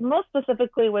 so I most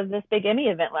specifically was this big Emmy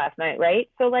event last night, right?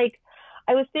 So like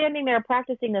I was standing there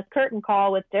practicing this curtain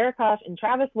call with Derek Huff and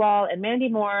Travis Wall and Mandy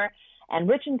Moore and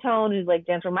Rich and Tone, who's like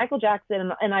danced for Michael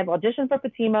Jackson, and I've auditioned for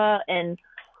Fatima and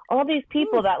all these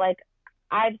people that like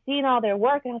I've seen all their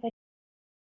work, and I was like,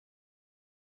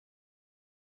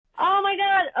 oh my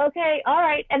God, okay, all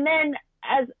right. And then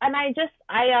I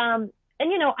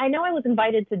know I was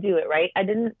invited to do it, right? I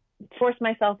didn't force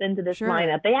myself into this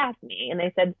lineup. They asked me and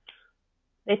they said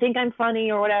they think I'm funny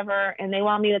or whatever, and they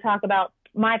want me to talk about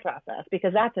my process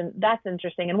because that's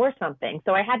interesting and worth something.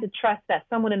 So I had to trust that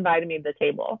someone invited me to the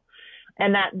table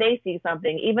and that they see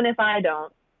something, even if I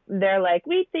don't. They're like,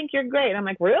 we think you're great. I'm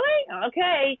like, really?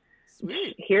 Okay,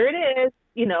 sweet. Here it is,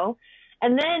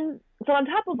 And then, so on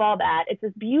top of all that, it's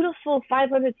this beautiful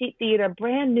 500-seat theater,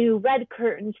 brand new, red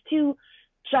curtains, 2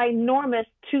 ginormous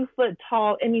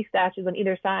 2-foot-tall Emmy statues on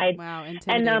either side. Wow,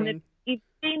 intimidating.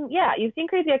 And you've seen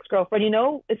Crazy Ex-Girlfriend.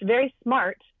 It's very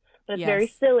smart, but it's very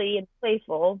silly and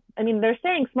playful. I mean, they're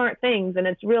saying smart things, and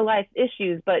it's real life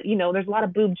issues. But there's a lot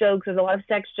of boob jokes. There's a lot of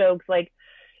sex jokes. Like,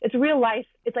 it's real life.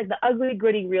 It's like the ugly,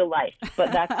 gritty real life.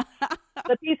 But that's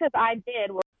the pieces I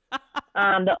did were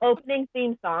the opening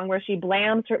theme song where she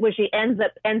ends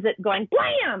it going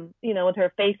blam, with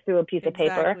her face through a piece of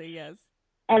paper. Exactly, yes.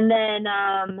 And then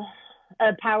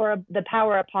the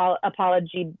power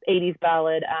apology 80s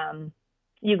ballad,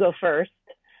 You Go First,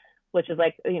 which is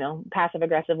like, passive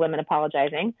aggressive women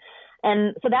apologizing.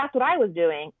 And so that's what I was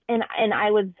doing. And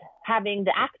I was having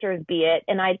the actors be it,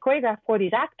 and I'd choreographed for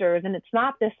these actors, and it's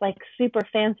not this like super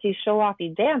fancy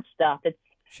show-offy dance stuff. It's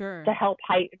to help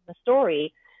heighten the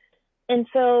story. And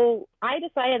so I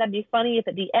decided that'd be funny if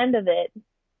at the end of it,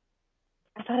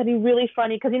 I thought it'd be really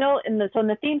funny because, in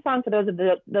the theme song, for those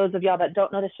of y'all that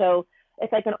don't know the show,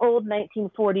 it's like an old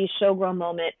 1940s showgirl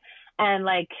moment. And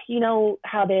like,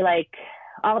 how they like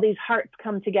all these hearts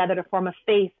come together to form a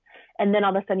face. And then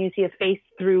all of a sudden you see a face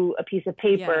through a piece of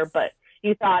paper, but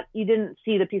you thought you didn't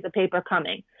see the piece of paper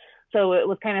coming. So it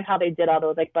was kind of how they did all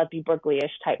those like Busby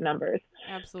Berkeley-ish type numbers.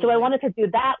 Absolutely. So I wanted to do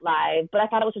that live, but I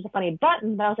thought it was just a funny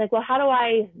button. But I was like, well, how do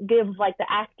I give like the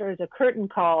actors a curtain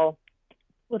call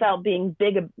without being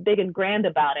big and grand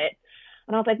about it?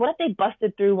 And I was like, what if they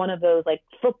busted through one of those like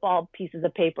football pieces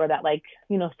of paper that like,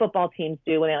 you know, football teams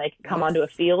do when they like come onto a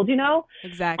field, you know?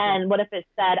 Exactly. And what if it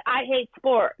said, I hate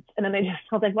sports? And then I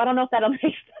was like, well, I don't know if that'll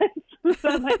make sense.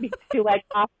 That might be too like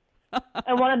off.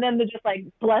 And one of them to just like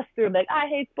bless through like, I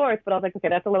hate sports. But I was like, okay,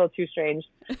 that's a little too strange.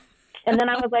 And then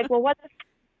I was like, well, what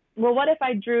if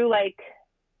I drew like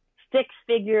stick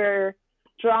figure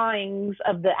drawings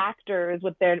of the actors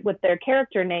with their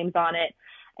character names on it,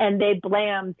 and they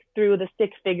blammed through the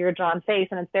stick figure drawn face,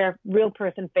 and it's their real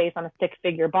person face on a stick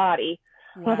figure body.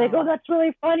 Wow. I was like, oh, that's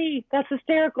really funny. That's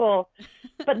hysterical.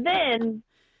 But then,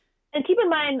 and keep in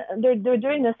mind, they're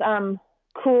doing this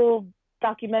cool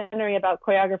documentary about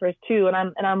choreographers too, and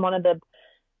I'm one of the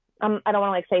I don't want to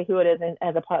like say who it is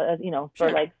as you know, for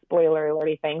like spoiler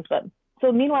alerty things, but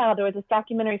so meanwhile there was this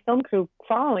documentary film crew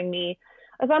following me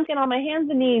as I'm getting on my hands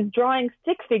and knees drawing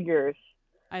stick figures.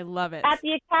 I love it. At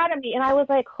the academy. And I was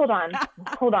like, hold on.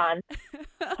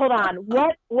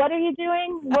 What are you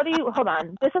doing? Hold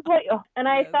on. This is what, and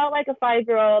I felt like a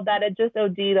 5-year-old that had just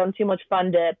OD'd on too much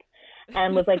Fun Dip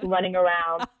and was like running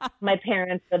around my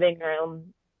parents' living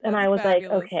room. And I was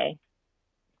fabulous.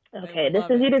 Like, okay, this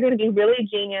is either going to be really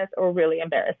genius or really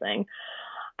embarrassing.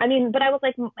 I mean, but I was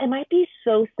like, it might be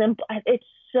so simple. It's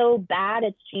so bad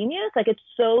it's genius. Like, it's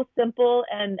so simple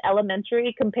and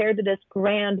elementary compared to this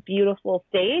grand, beautiful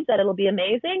stage that it'll be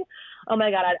amazing. Oh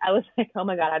my God. I was like, oh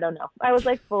my God, I don't know. I was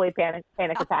like fully panic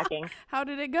attacking. How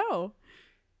did it go?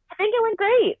 I think it went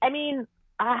great. I mean,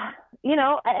 you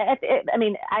know,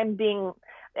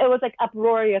 it was like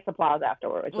uproarious applause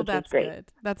afterwards, which was great. Good.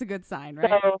 That's a good sign,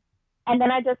 right? So, and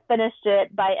then I just finished it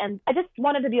and I just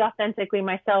wanted to be authentically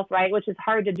myself, right? Which is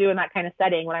hard to do in that kind of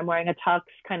setting when I'm wearing a tux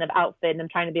kind of outfit and I'm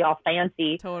trying to be all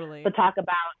fancy. Totally. To talk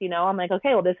about, you know, I'm like, okay,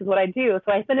 well, this is what I do.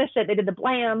 So I finished it. They did the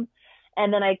blam.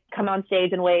 And then I come on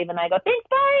stage and wave and I go, thanks,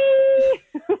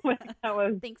 bye.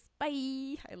 Thanks,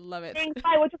 bye. I love it. Thanks,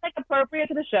 bye, which is like appropriate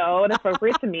to the show and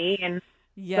appropriate to me. And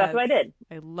that's what I did.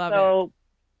 I love it. So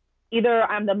either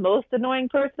I'm the most annoying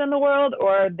person in the world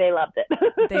or they loved it.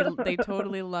 They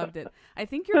totally loved it. I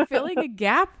think you're filling a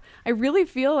gap. I really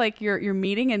feel like you're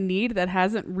meeting a need that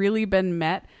hasn't really been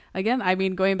met. Again, I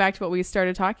mean, going back to what we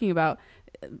started talking about,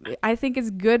 I think it's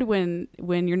good when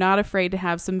you're not afraid to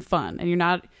have some fun and you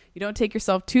don't take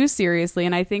yourself too seriously.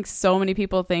 And I think so many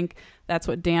people think that's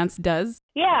what dance does.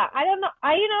 Yeah, I don't know.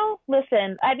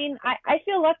 Listen, I mean, I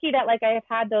feel lucky that like I have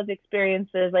had those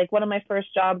experiences. Like one of my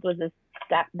first jobs was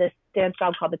this dance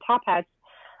job called the Top Hats.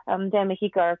 Dan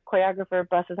Mahika, our choreographer,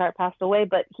 bless his heart, passed away,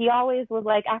 but he always was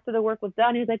like, after the work was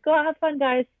done, he was like, go have fun,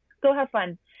 guys, go have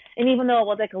fun. And even though it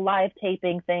was like a live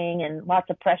taping thing and lots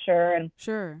of pressure and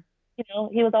sure, you know,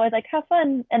 he was always like, have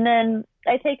fun. And then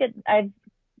I've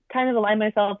kind of aligned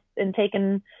myself and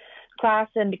taken class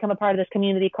and become a part of this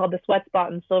community called the Sweat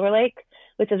Spot in Silver Lake,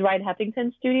 which is Ryan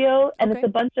Heffington's studio. And It's a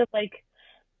bunch of like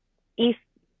East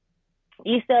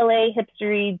LA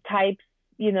hipstery types,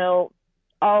 you know,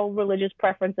 all religious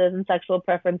preferences and sexual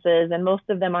preferences. And most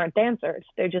of them aren't dancers.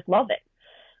 They just love it.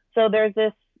 So there's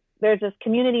this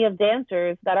community of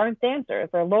dancers that aren't dancers.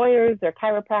 They're lawyers, they're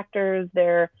chiropractors,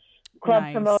 they're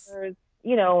club promoters,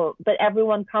 you know, but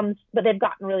they've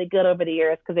gotten really good over the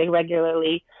years because they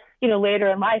regularly, you know, later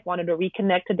in life wanted to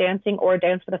reconnect to dancing or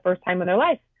dance for the first time in their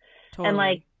life. Totally. And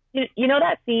like, you know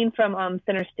that scene from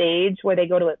Center Stage where they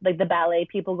go to like the ballet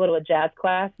people go to a jazz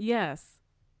class? Yes.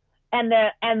 And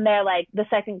they're like, the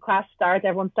second class starts,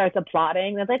 everyone starts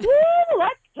applauding. And it's like, woo,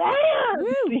 let's dance.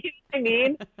 Woo. You know what I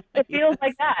mean? It feels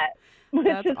like that.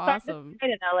 That's awesome.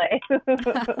 In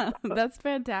LA. That's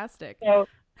fantastic. So,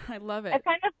 I love it.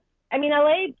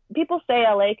 LA, people say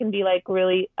LA can be like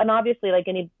really, and obviously like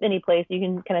any place you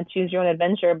can kind of choose your own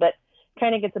adventure, but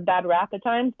kind of gets a bad rap at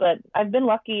times. But I've been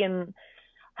lucky and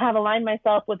have aligned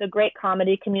myself with a great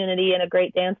comedy community and a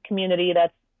great dance community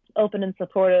that's open and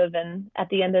supportive. And at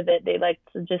the end of it, they like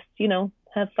to just, you know,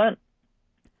 have fun.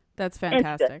 That's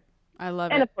fantastic. I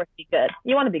love it. And of course, be good.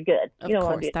 You want to be good. Of you don't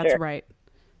course, want to be that's jerk. right.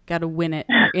 Got to win it.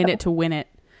 You're in it to win it.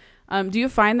 Do you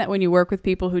find that when you work with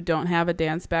people who don't have a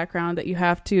dance background that you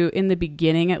have to, in the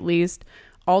beginning at least,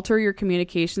 alter your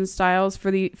communication styles for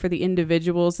the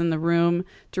individuals in the room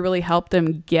to really help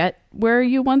them get where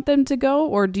you want them to go?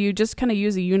 Or do you just kind of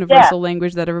use a universal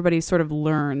language that everybody sort of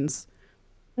learns?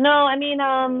 No, I mean,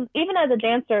 even as a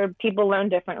dancer, people learn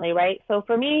differently, right? So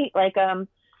for me, like, I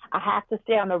have to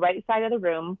stay on the right side of the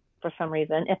room for some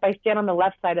reason. If I stand on the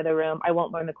left side of the room, I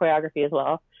won't learn the choreography as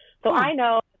well. So I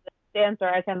know as a dancer,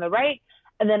 I stand on the right,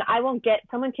 and then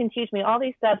someone can teach me all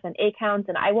these steps and 8 counts,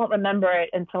 and I won't remember it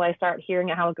until I start hearing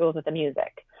how it goes with the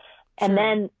music. Sure. And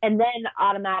then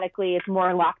automatically it's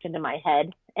more locked into my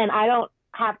head. And I don't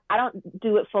don't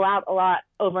do it full out a lot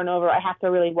over and over. I have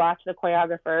to really watch the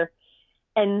choreographer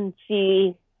and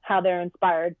see how they're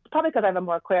inspired. Probably because I have a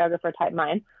more choreographer type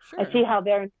mind. Sure. I see how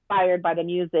they're inspired by the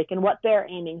music and what they're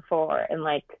aiming for, and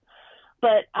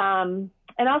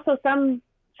and also some.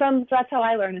 So that's how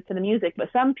I learn, it's in the music. But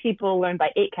some people learn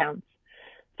by 8 counts.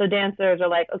 So dancers are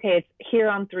like, okay, it's here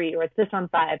on 3 or it's this on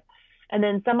 5. And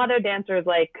then some other dancers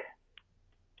like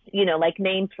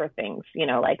names for things,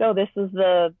 like, oh, this is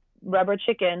the rubber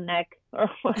chicken neck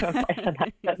or whatever.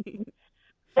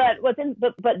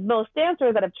 But most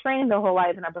dancers that have trained their whole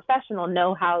lives and are professional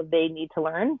know how they need to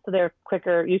learn. So they're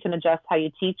quicker. You can adjust how you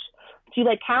teach. Do you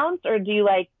like counts or do you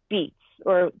like beats,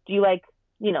 or do you like,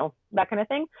 that kind of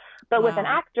thing? But with an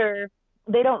actor,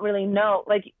 they don't really know.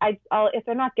 Like I'll if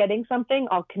they're not getting something,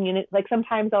 I'll communicate. Like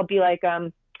sometimes I'll be like,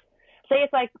 say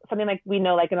it's like something like we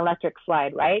know, like an electric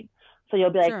slide, right? So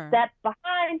you'll be like, sure. Step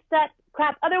behind, step,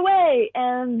 clap other way,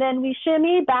 and then we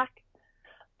shimmy back,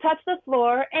 touch the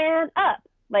floor, and up.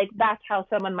 Like that's how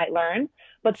someone might learn.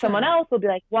 But sure. Someone else will be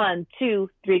like 1, 2,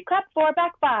 3, clap 4,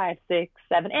 back 5, 6,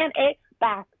 7, and 8,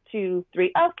 back 2,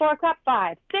 3, up 4, clap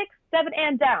 5, 6, 7,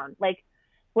 and down. Like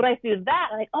when I do that,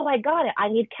 I'm like, oh, I got it. I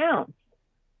need counts.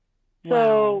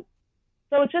 Wow.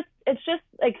 So it's just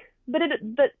like, but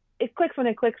it clicks when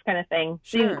it clicks kind of thing.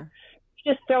 Sure.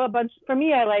 You just throw a bunch. For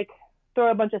me, I like throw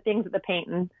a bunch of things at the paint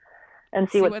and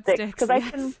see what sticks. Because yes.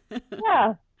 I can,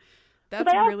 yeah.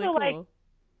 That's really cool. Like,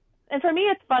 and for me,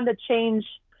 it's fun to change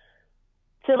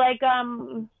to like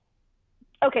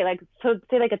okay, like so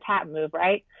say like a tap move,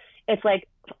 right? It's like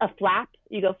a flap.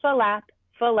 You go flap,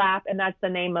 and that's the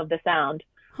name of the sound.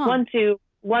 Huh. 1, 2,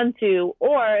 1, 2.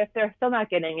 Or if they're still not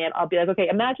getting it, I'll be like, okay,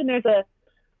 imagine there's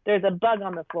a bug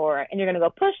on the floor, and you're gonna go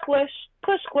push,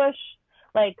 squish,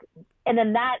 like, and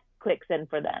then that clicks in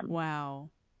for them. Wow.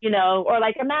 Or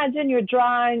like imagine you're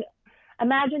drawing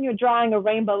a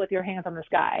rainbow with your hands on the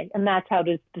sky, and that's how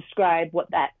to describe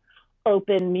what that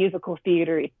open musical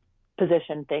theater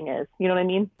position thing is. You know what I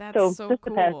mean? That's so cool.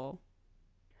 Depends.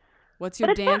 What's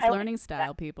your dance learning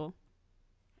style, people?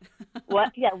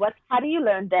 What? Yeah. How do you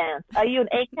learn dance? Are you an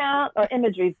 8 count or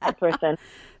imagery person?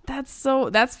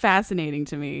 That's fascinating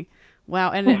to me.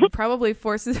 Wow. And it probably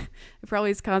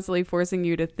is constantly forcing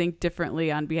you to think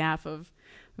differently on behalf of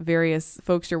various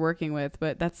folks you're working with,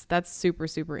 but that's super,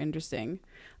 super interesting.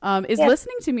 Is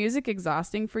listening to music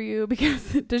exhausting for you?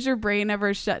 Because does your brain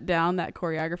ever shut down that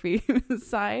choreography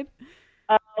side?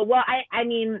 Well, I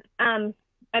mean, I'm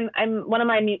one of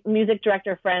my music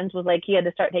director friends was like, he had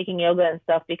to start taking yoga and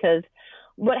stuff because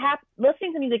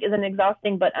listening to music isn't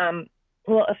exhausting, but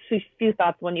well, a few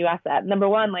thoughts when you ask that. Number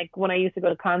one, like when I used to go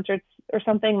to concerts or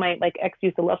something, my ex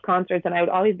used to love concerts, and I would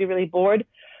always be really bored.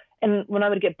 And when I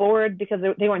would get bored because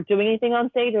they weren't doing anything on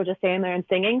stage, they were just standing there and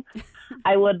singing,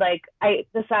 I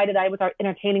decided I was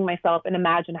entertaining myself and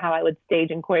imagine how I would stage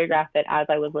and choreograph it as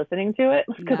I was listening to it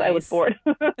because I was bored.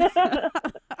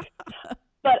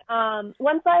 But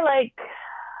once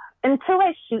until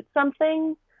I shoot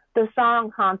something, the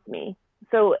song haunts me.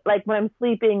 So like when I'm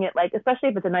sleeping, especially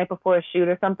if it's the night before a shoot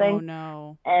or something. Oh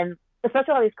no. And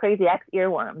especially all these crazy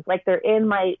earworms, like they're in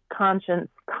my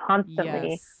conscience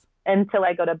constantly. Yes. Until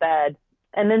I go to bed,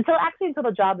 and until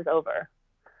the job is over.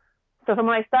 So from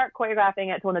when I start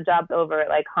choreographing it to when the job's over, it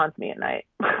haunts me at night.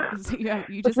 So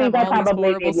you just have all these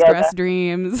horrible stress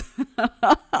dreams.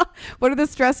 What are the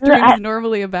stress dreams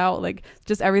normally about? Like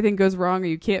just everything goes wrong, or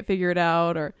you can't figure it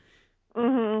out, or.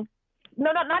 Mm-hmm.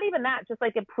 No, not even that. Just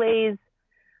like it plays.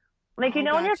 Like when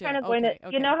you're kind of going to,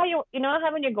 you know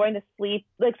how when you're going to sleep,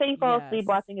 like say you fall asleep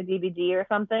watching a DVD or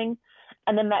something,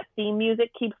 and then that theme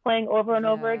music keeps playing over and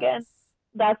over again.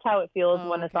 That's how it feels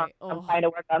when it's on. I'm trying to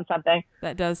work on something.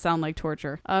 That does sound like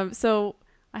torture. So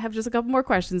I have just a couple more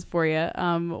questions for you.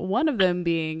 One of them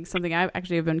being something I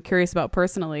actually have been curious about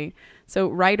personally. So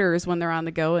writers, when they're on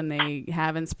the go and they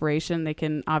have inspiration, they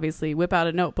can obviously whip out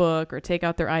a notebook or take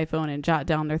out their iPhone and jot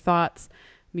down their thoughts.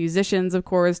 Musicians, of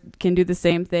course, can do the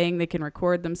same thing. They can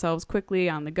record themselves quickly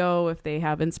on the go if they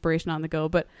have inspiration on the go.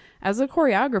 But as a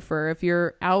choreographer, if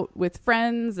you're out with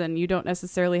friends and you don't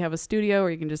necessarily have a studio,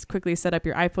 or you can just quickly set up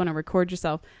your iPhone and record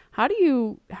yourself, how do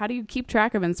you keep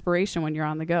track of inspiration when you're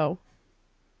on the go?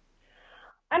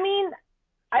 I mean,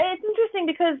 it's interesting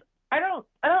because I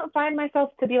don't find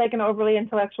myself to be like an overly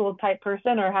intellectual type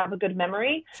person or have a good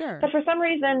memory. Sure. But for some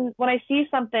reason, when I see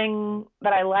something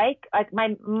that I like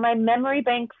my memory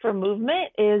bank for movement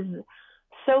is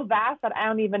so vast that I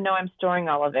don't even know I'm storing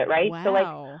all of it, right? Wow. So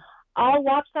I'll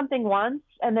watch something once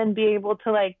and then be able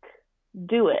to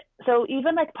do it. So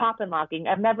even pop and locking,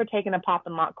 I've never taken a pop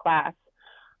and lock class,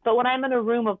 But when I'm in a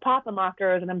room of pop-in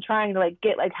lockers and I'm trying to like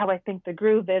get like how I think the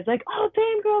groove is, like, oh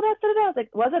damn girl, that's it. I was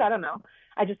like, was it? I don't know.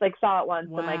 I just like saw it once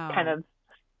and like kind of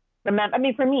remember. I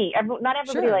mean, for me, not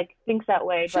everybody like thinks that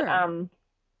way, but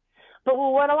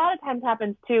what a lot of times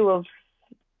happens too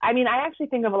I actually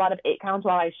think of a lot of 8 counts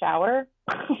while I shower.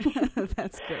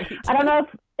 That's great. I don't know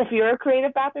if you're a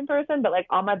creative bathroom person, but like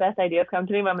all my best ideas come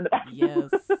to me when I'm in the bathroom.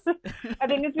 Yes. I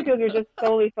think it's because you're just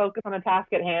solely focused on a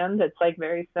task at hand. It's like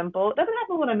very simple. It doesn't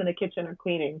happen when I'm in the kitchen or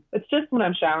cleaning. It's just when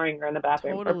I'm showering or in the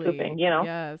bathroom or pooping, you know?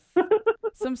 Yes.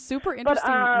 Some super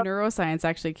interesting neuroscience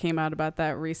actually came out about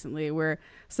that recently, where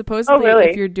supposedly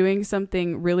if you're doing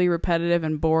something really repetitive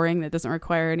and boring that doesn't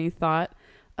require any thought,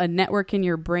 a network in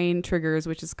your brain triggers,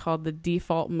 which is called the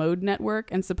default mode network.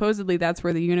 And supposedly that's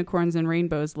where the unicorns and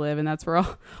rainbows live. And that's where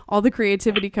all the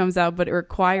creativity comes out. But it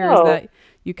requires that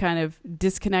you kind of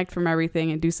disconnect from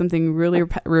everything and do something really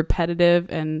repetitive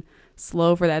and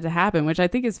slow for that to happen, which I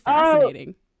think is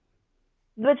fascinating.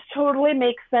 Which totally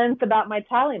makes sense about my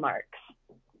tally marks.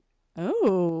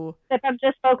 Oh. If I'm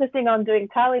just focusing on doing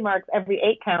tally marks every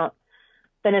 8 count,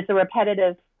 then it's a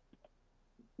repetitive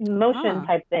motion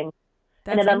type thing.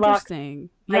 That's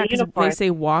interesting. Yeah, because they say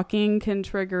walking can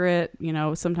trigger it, you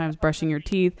know, sometimes brushing your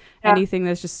teeth, anything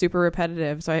that's just super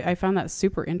repetitive. So I found that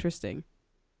super interesting.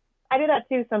 I do that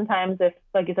too sometimes if,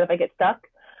 like you said, if I get stuck,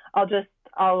 because,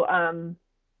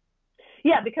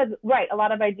 a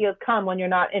lot of ideas come when you're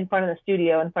not in front of the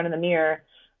studio, in front of the mirror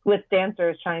with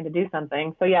dancers trying to do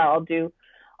something. So yeah,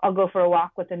 I'll go for a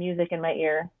walk with the music in my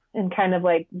ear and kind of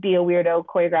like be a weirdo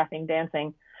choreographing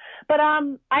dancing. But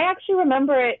I actually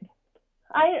remember it.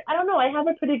 I don't know. I have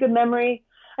a pretty good memory.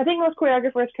 I think most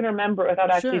choreographers can remember it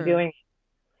without actually doing it.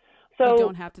 So you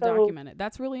don't have to document it.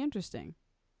 That's really interesting.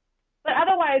 But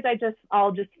otherwise,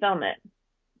 I'll just film it.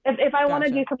 If I want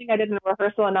to do something I did in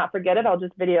rehearsal and not forget it, I'll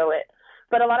just video it.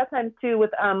 But a lot of times too,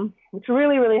 with it's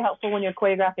really, really helpful when you're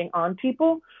choreographing on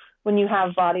people, when you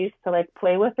have bodies to like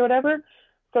play with or whatever.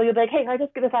 So you'll be like, hey, can I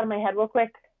just get this out of my head real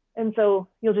quick? And so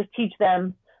you'll just teach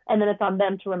them, and then it's on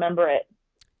them to remember it.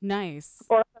 Nice.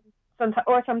 Or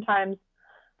sometimes,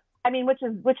 which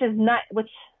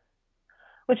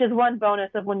is one bonus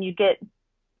of when you get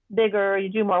bigger, you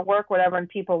do more work, whatever, and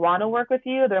people want to work with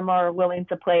you, they're more willing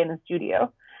to play in the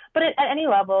studio. But at any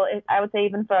level, I would say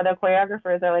even for other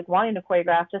choreographers, they're like wanting to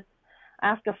choreograph, just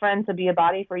ask a friend to be a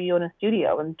body for you in a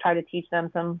studio and try to teach them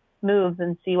some moves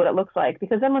and see what it looks like.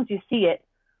 Because then once you see it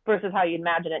versus how you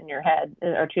imagine it in your head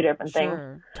are two different things.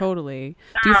 Sure, totally.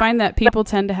 Do you find that people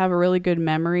tend to have a really good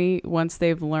memory once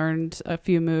they've learned a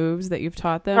few moves that you've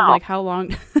taught them? No. Like how long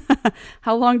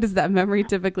does that memory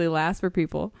typically last for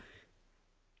people?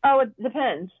 Oh, it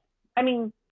depends.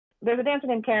 There's a dancer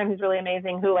named Karen who's really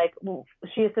amazing who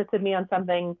she assisted me on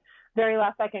something very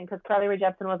last second because Carly Rae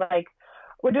Jepsen was like,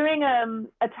 we're doing a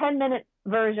 10-minute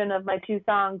version of my 2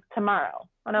 songs tomorrow.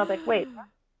 And I was like, wait,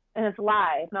 and it's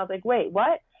live. And I was like, wait,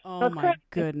 what? Oh, my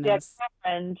goodness.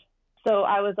 And so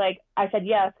I said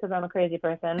yes because I'm a crazy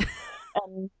person.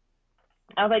 And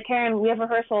I was like, Karen, we have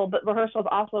rehearsal, but rehearsal is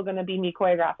also going to be me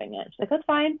choreographing it. She's like, that's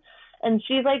fine. And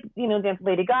she's like, danced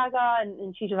Lady Gaga,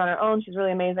 and she's on her own. She's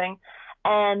really amazing.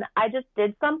 And I just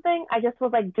did something. I just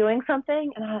was like doing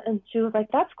something. And she was like,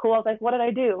 that's cool. I was like, what did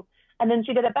I do? And then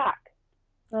she did it back.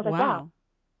 And I was like, wow,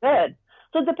 good.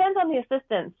 So it depends on the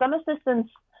assistants. Some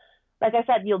assistants, like I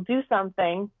said, you'll do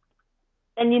something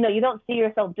and, you don't see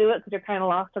yourself do it because you're kind of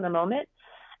lost in the moment.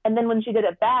 And then when she did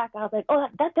it back, I was like, oh,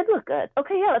 that did look good.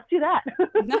 Okay, yeah, let's do that.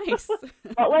 Nice.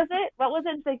 What was it?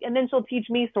 And then she'll teach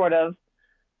me sort of,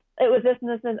 it was this and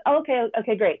this and oh,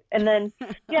 okay, great. And then,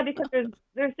 yeah, because there's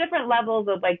different levels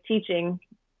of like teaching.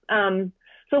 So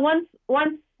once,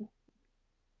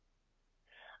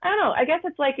 I don't know, I guess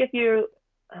it's like it's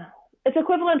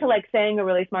equivalent to like saying a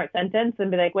really smart sentence and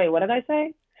be like, wait, what did I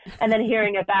say? And then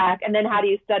hearing it back. And then how do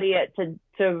you study it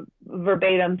to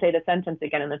verbatim say the sentence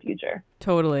again in the future?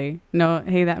 Totally. No,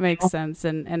 hey, that makes sense.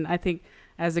 And I think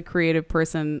as a creative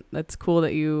person, that's cool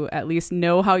that you at least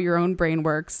know how your own brain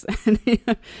works and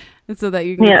so that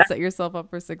you can set yourself up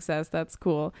for success. That's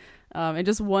cool. And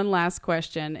just one last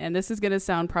question, and this is going to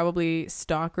sound probably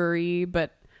stalkery,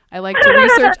 but I like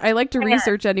to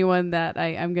research anyone that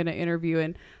I'm going to interview.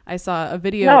 And I saw a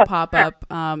video pop up.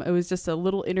 It was just a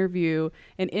little interview.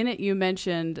 And in it, you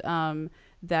mentioned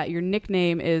that your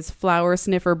nickname is Flower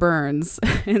Sniffer Burns.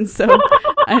 And so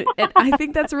I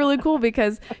think that's really cool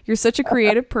because you're such a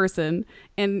creative person.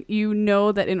 And you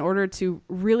know that in order to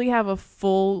really have a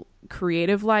full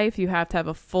creative life, you have to have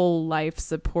a full life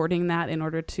supporting that in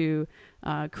order to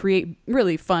create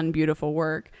really fun, beautiful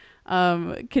work.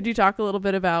 Could you talk a little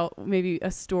bit about maybe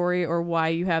a story or why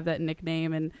you have that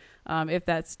nickname, and if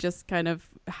that's just kind of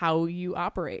how you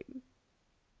operate?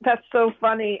 That's so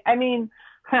funny. I mean,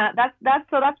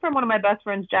 that's from one of my best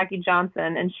friends, Jackie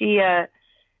Johnson, and she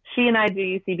and I do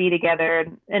UCB together,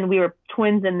 and we were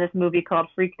twins in this movie called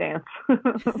Freak Dance,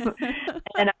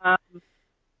 and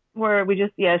where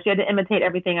she had to imitate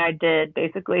everything I did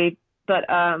basically, but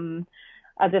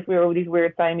as if we were these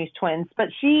weird Siamese twins. But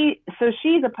she's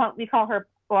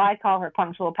I call her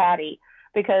Punctual Patty,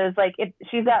 because like if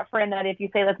she's that friend that if you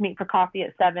say let's meet for coffee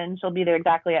at 7, she'll be there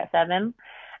exactly at 7.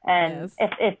 And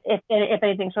yes. if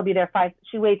anything, she'll be there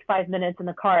she waits 5 minutes in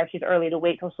the car if she's early to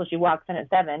wait so she walks in at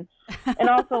 7. And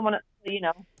also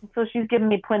so she's given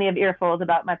me plenty of earfuls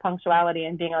about my punctuality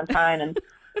and being on time and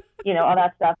all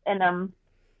that stuff. And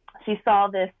she saw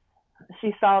this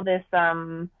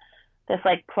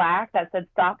like plaque that said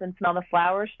stop and smell the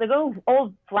flowers. She's like, oh,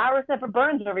 old flower sniffer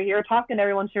Burns over here talking to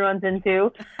everyone she runs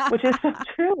into, which is so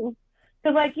true.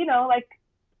 Because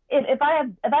if I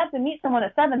have to meet someone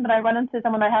at 7, but I run into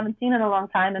someone I haven't seen in a long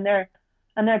time and they're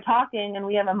talking and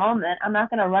we have a moment, I'm not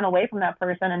going to run away from that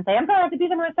person and say, I'm sorry, I have to be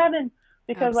somewhere at 7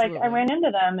 because Absolutely. I ran into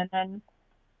them. And then,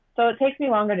 so it takes me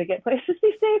longer to get places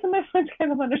these days, and my friends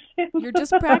kind of understand. You're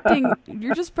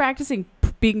just practicing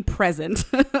being present.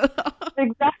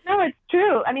 Exactly. No, it's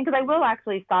true. I mean, because I will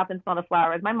actually stop and smell the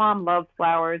flowers. My mom loves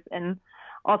flowers, and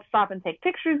I'll stop and take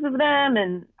pictures of them.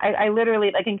 And I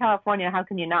literally, like in California, how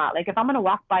can you not? Like if I'm going to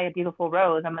walk by a beautiful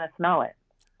rose, I'm going to smell it.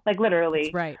 Like literally.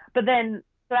 That's right. But then,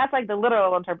 so that's like the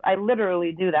literal I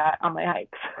literally do that on my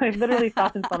hikes. I literally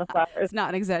stop and smell the flowers. It's not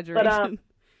an exaggeration. But,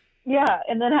 yeah.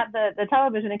 And then at the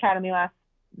Television Academy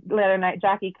the other night,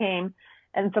 Jackie came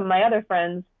and some of my other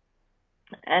friends,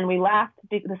 and we laughed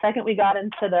the second we got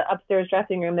into the upstairs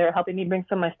dressing room. They were helping me bring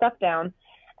some of my stuff down.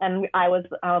 And I was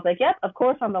like, yep, of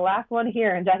course, I'm the last one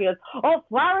here. And Jackie goes, oh,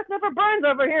 flower sniffer Burns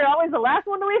over here, always the last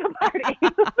one to leave a party.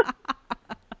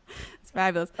 It's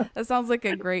fabulous. That sounds like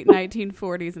a great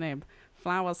 1940s name.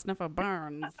 Flower sniffer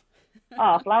Burns.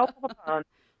 Oh, flower sniffer Burns.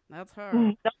 That's her.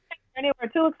 Don't take her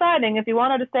anywhere too exciting. If you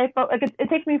want her to stay focused, it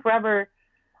takes me forever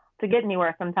to get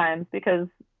anywhere sometimes because,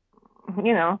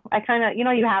 I kind of,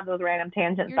 you have those random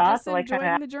tangent thoughts. You're just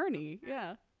enjoying the journey.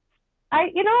 Yeah.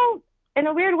 In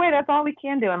a weird way, that's all we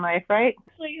can do in life, right?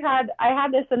 I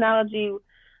had this analogy,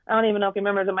 I don't even know if you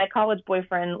remember, that my college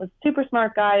boyfriend was a super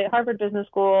smart guy at Harvard Business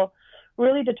School,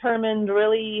 really determined,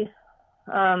 really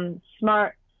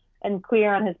smart and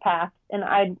clear on his path. And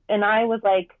I was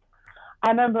like,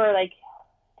 I remember like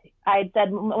I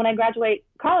said, when I graduate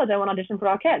college, I want to audition for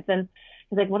Rockettes. And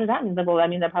he's like, what does that mean? I was like, well, that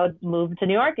means I probably would move to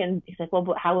New York. And he's like,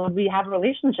 well, how would we have a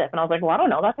relationship? And I was like, well, I don't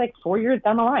know. That's like 4 years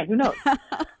down the line. Who knows?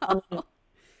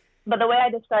 But the way I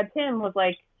described him was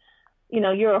like,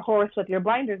 you're a horse with your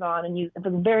blinders on, and it's a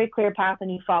very clear path,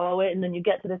 and you follow it, and then you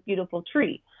get to this beautiful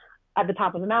tree at the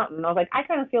top of the mountain. And I was like, I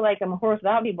kind of feel like I'm a horse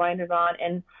without any blinders on,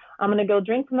 and I'm going to go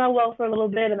drink from that well for a little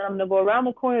bit, and then I'm going to go around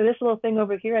the corner, this little thing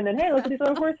over here, and then, hey, look at these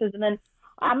other horses. And then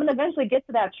I'm going to eventually get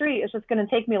to that tree. It's just going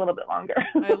to take me a little bit longer.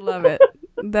 I love it.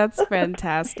 That's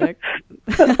fantastic.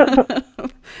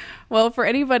 Well, for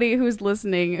anybody who's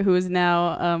listening who is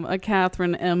now a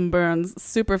Katherine M. Burns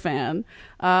super fan,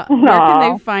 where can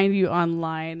they find you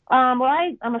online? Well,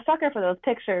 I'm a sucker for those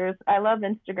pictures. I love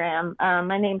Instagram.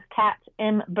 My name's Kat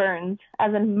M. Burns,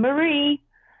 as in Marie.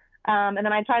 And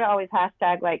then I try to always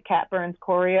hashtag like Kat Burns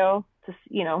Choreo.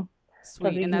 Sweet, so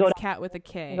and that's Kat with a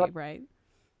K, right?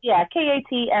 Yeah,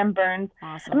 KATM Burns.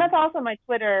 Awesome. And that's also my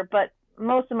Twitter, but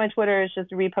most of my Twitter is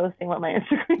just reposting what my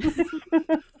Instagram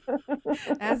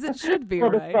is. As it should be,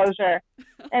 full right? disclosure.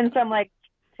 And some like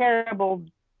terrible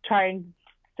try and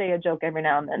say a joke every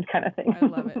now and then kind of thing. I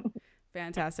love it.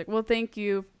 Fantastic. Well, thank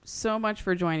you so much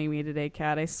for joining me today,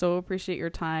 Kat. I so appreciate your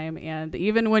time. And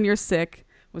even when you're sick,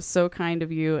 was so kind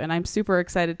of you. And I'm super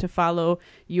excited to follow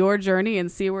your journey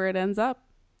and see where it ends up.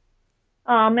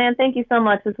 Oh man, thank you so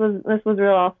much. This was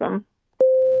real awesome.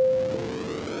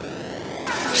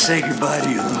 Say goodbye to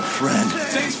your little friend.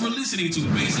 Thanks for listening to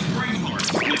Basic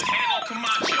Brainheart with Hannah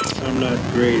Camacho. I'm not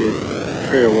great at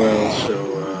farewell,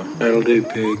 so that'll do,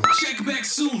 pig. Check back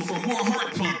soon for more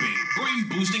heart pumping, brain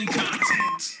boosting content.